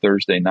is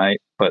Thursday night,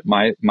 but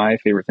my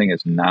favorite thing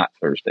is not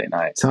Thursday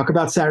night. Talk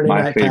about Saturday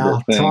night,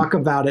 pal. Talk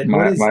about it.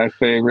 My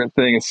favorite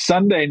thing is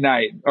Sunday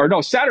night, or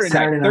no, Saturday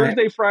night.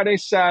 Thursday, Friday,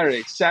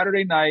 Saturday.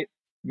 Saturday night,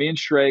 me and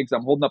Schrags.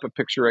 I'm holding up a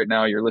picture right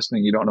now. You're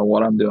listening. You don't know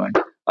what I'm doing.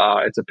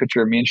 It's a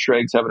picture of me and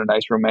Schrags having a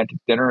nice romantic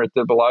dinner at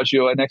the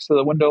Bellagio next to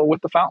the window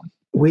with the fountain.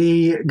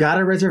 We got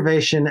a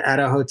reservation at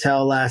a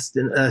hotel last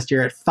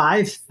year at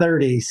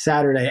 5:30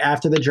 Saturday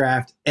after the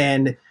draft,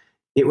 and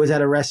it was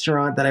at a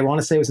restaurant that I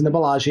want to say was in the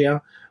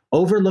Bellagio,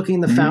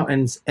 overlooking the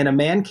fountains, and a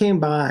man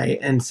came by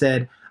and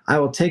said, I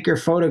will take your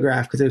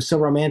photograph, because it was so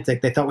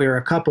romantic. They thought we were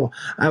a couple.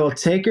 I will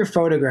take your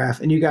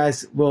photograph, and you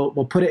guys will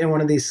put it in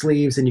one of these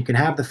sleeves, and you can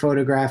have the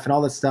photograph and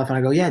all that stuff. And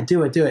I go, yeah,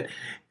 do it.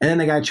 And then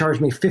the guy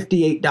charged me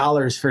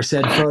 $58 for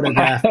said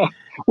photograph.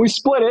 We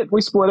split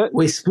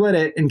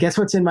it. And guess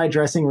what's in my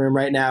dressing room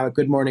right now at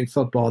Good Morning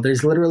Football?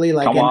 There's literally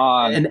like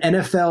an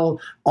NFL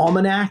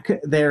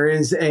almanac. There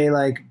is a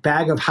like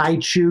bag of high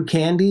chew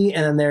candy.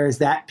 And then there's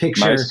that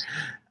picture. Nice.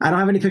 I don't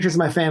have any pictures of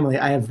my family.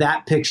 I have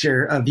that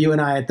picture of you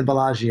and I at the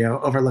Bellagio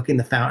overlooking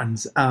the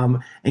fountains.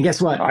 And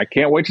guess what? I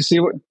can't wait to see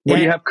what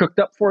you have cooked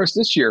up for us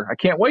this year. I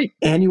can't wait.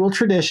 Annual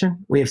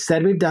tradition. We have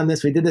said we've done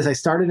this. We did this. I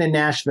started in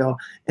Nashville,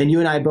 and you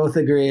and I both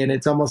agree. And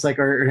it's almost like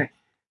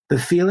the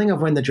feeling of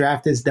when the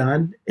draft is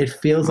done, it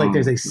feels like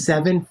there's a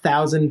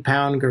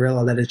 7,000-pound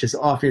gorilla that is just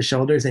off your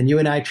shoulders. And you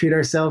and I treat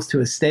ourselves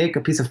to a steak,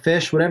 a piece of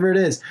fish, whatever it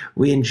is.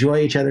 We enjoy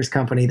each other's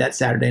company that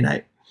Saturday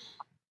night.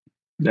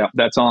 Yeah,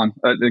 that's on.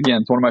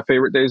 Again, it's one of my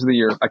favorite days of the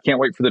year. I can't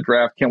wait for the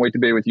draft. Can't wait to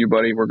be with you,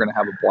 buddy. We're going to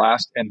have a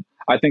blast. And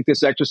I think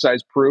this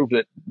exercise proved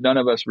that none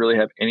of us really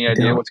have any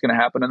idea what's going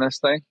to happen in this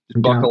thing.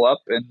 Just buckle up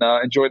and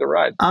enjoy the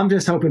ride. I'm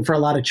just hoping for a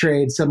lot of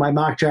trades. So my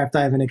mock draft,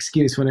 I have an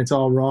excuse when it's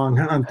all wrong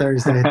on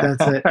Thursday.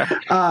 That's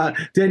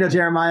it. Daniel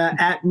Jeremiah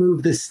at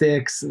Move the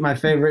Sticks, my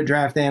favorite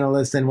draft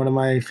analyst and one of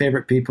my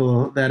favorite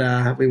people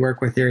that we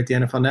work with here at the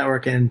NFL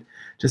Network. And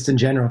just in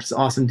general, just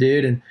awesome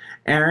dude. And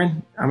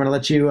Aaron, I'm going to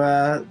let you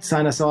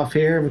sign us off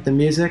here with the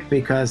music,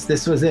 because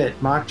this was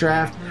it. Mock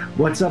draft.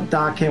 What's up,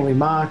 Doc? Can we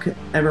mock?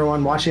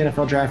 Everyone, watch the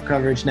NFL draft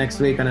coverage next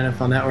week on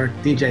NFL Network.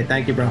 DJ,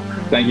 thank you, bro.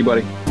 Thank you,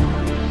 buddy.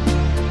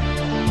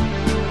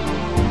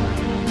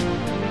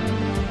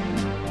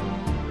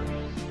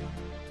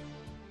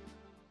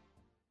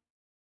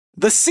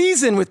 The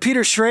Season with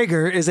Peter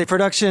Schrager is a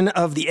production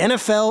of the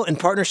NFL in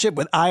partnership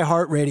with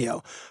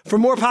iHeartRadio. For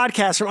more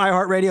podcasts from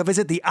iHeartRadio,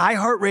 visit the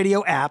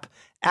iHeartRadio app,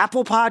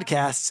 Apple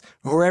Podcasts,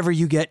 or wherever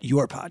you get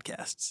your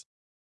podcasts.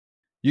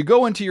 You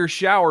go into your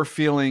shower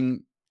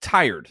feeling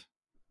tired,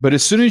 but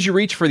as soon as you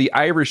reach for the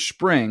Irish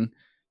Spring,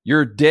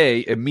 your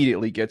day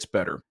immediately gets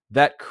better.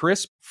 That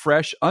crisp,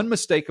 fresh,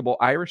 unmistakable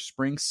Irish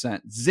Spring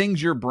scent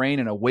zings your brain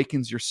and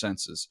awakens your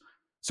senses.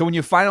 So when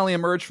you finally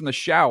emerge from the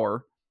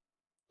shower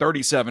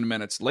 37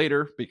 minutes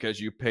later, because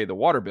you pay the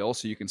water bill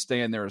so you can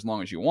stay in there as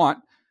long as you want,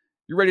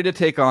 you're ready to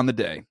take on the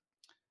day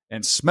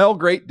and smell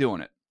great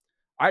doing it.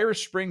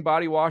 Irish Spring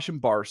Body Wash and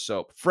Bar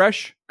Soap.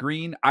 Fresh,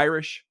 green,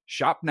 Irish.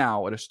 Shop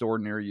now at a store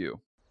near you.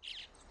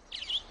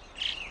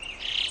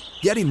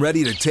 Getting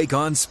ready to take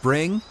on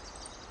spring?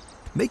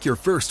 Make your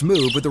first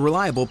move with the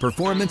reliable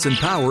performance and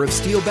power of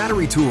Steel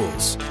battery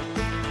tools.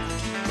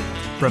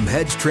 From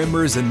hedge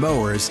trimmers and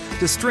mowers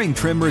to string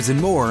trimmers and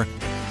more,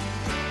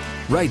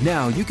 right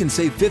now you can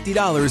save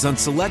 $50 on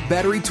select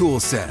battery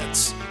tool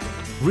sets.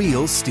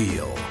 Real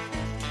Steel.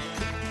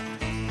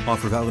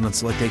 Offer valid on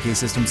select AK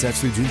system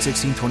sets through June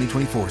 16,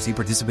 2024. See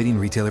participating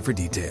retailer for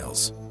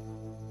details.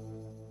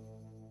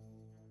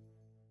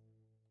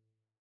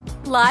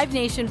 Live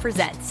Nation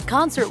presents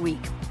Concert Week.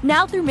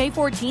 Now through May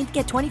 14th,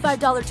 get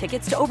 $25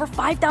 tickets to over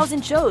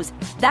 5,000 shows.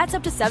 That's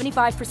up to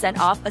 75%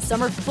 off a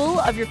summer full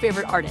of your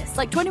favorite artists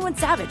like 21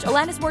 Savage,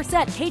 Alanis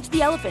Morissette, Cage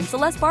the Elephant,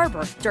 Celeste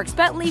Barber, Dierks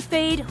Bentley,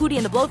 Fade, Hootie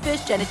and the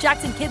Blowfish, Janet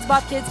Jackson, Kids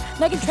Bop Kids,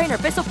 Meghan Trainor,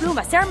 Bissell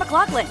Pluma, Sarah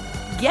McLachlan.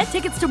 Get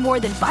tickets to more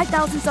than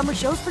 5,000 summer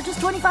shows for just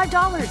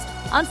 $25.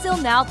 Until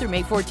now through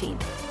May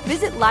 14th.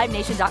 Visit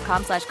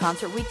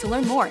LiveNation.com/Concert Week to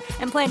learn more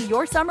and plan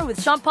your summer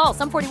with Sean Paul,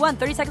 Sum 41,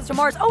 30 Seconds to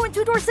Mars, and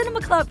Two Door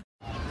Cinema Club.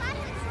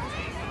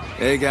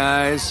 Hey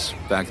guys,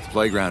 back at the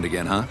playground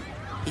again, huh?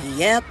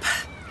 Yep.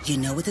 You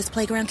know what this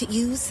playground could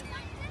use?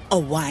 A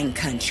wine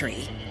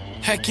country.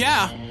 Heck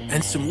yeah,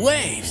 and some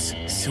waves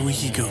so we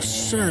could go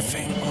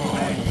surfing.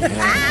 Oh,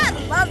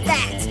 yeah. Love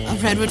that.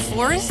 A redwood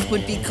forest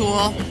would be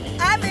cool.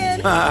 I'm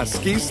in.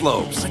 Ski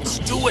slopes. Let's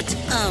do it.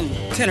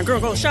 Can a girl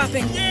go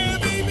shopping? Yeah,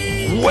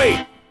 baby.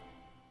 Wait!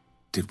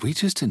 Did we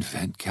just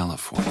invent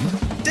California?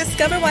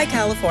 Discover why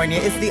California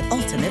is the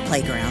ultimate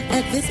playground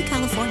at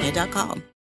visitcalifornia.com.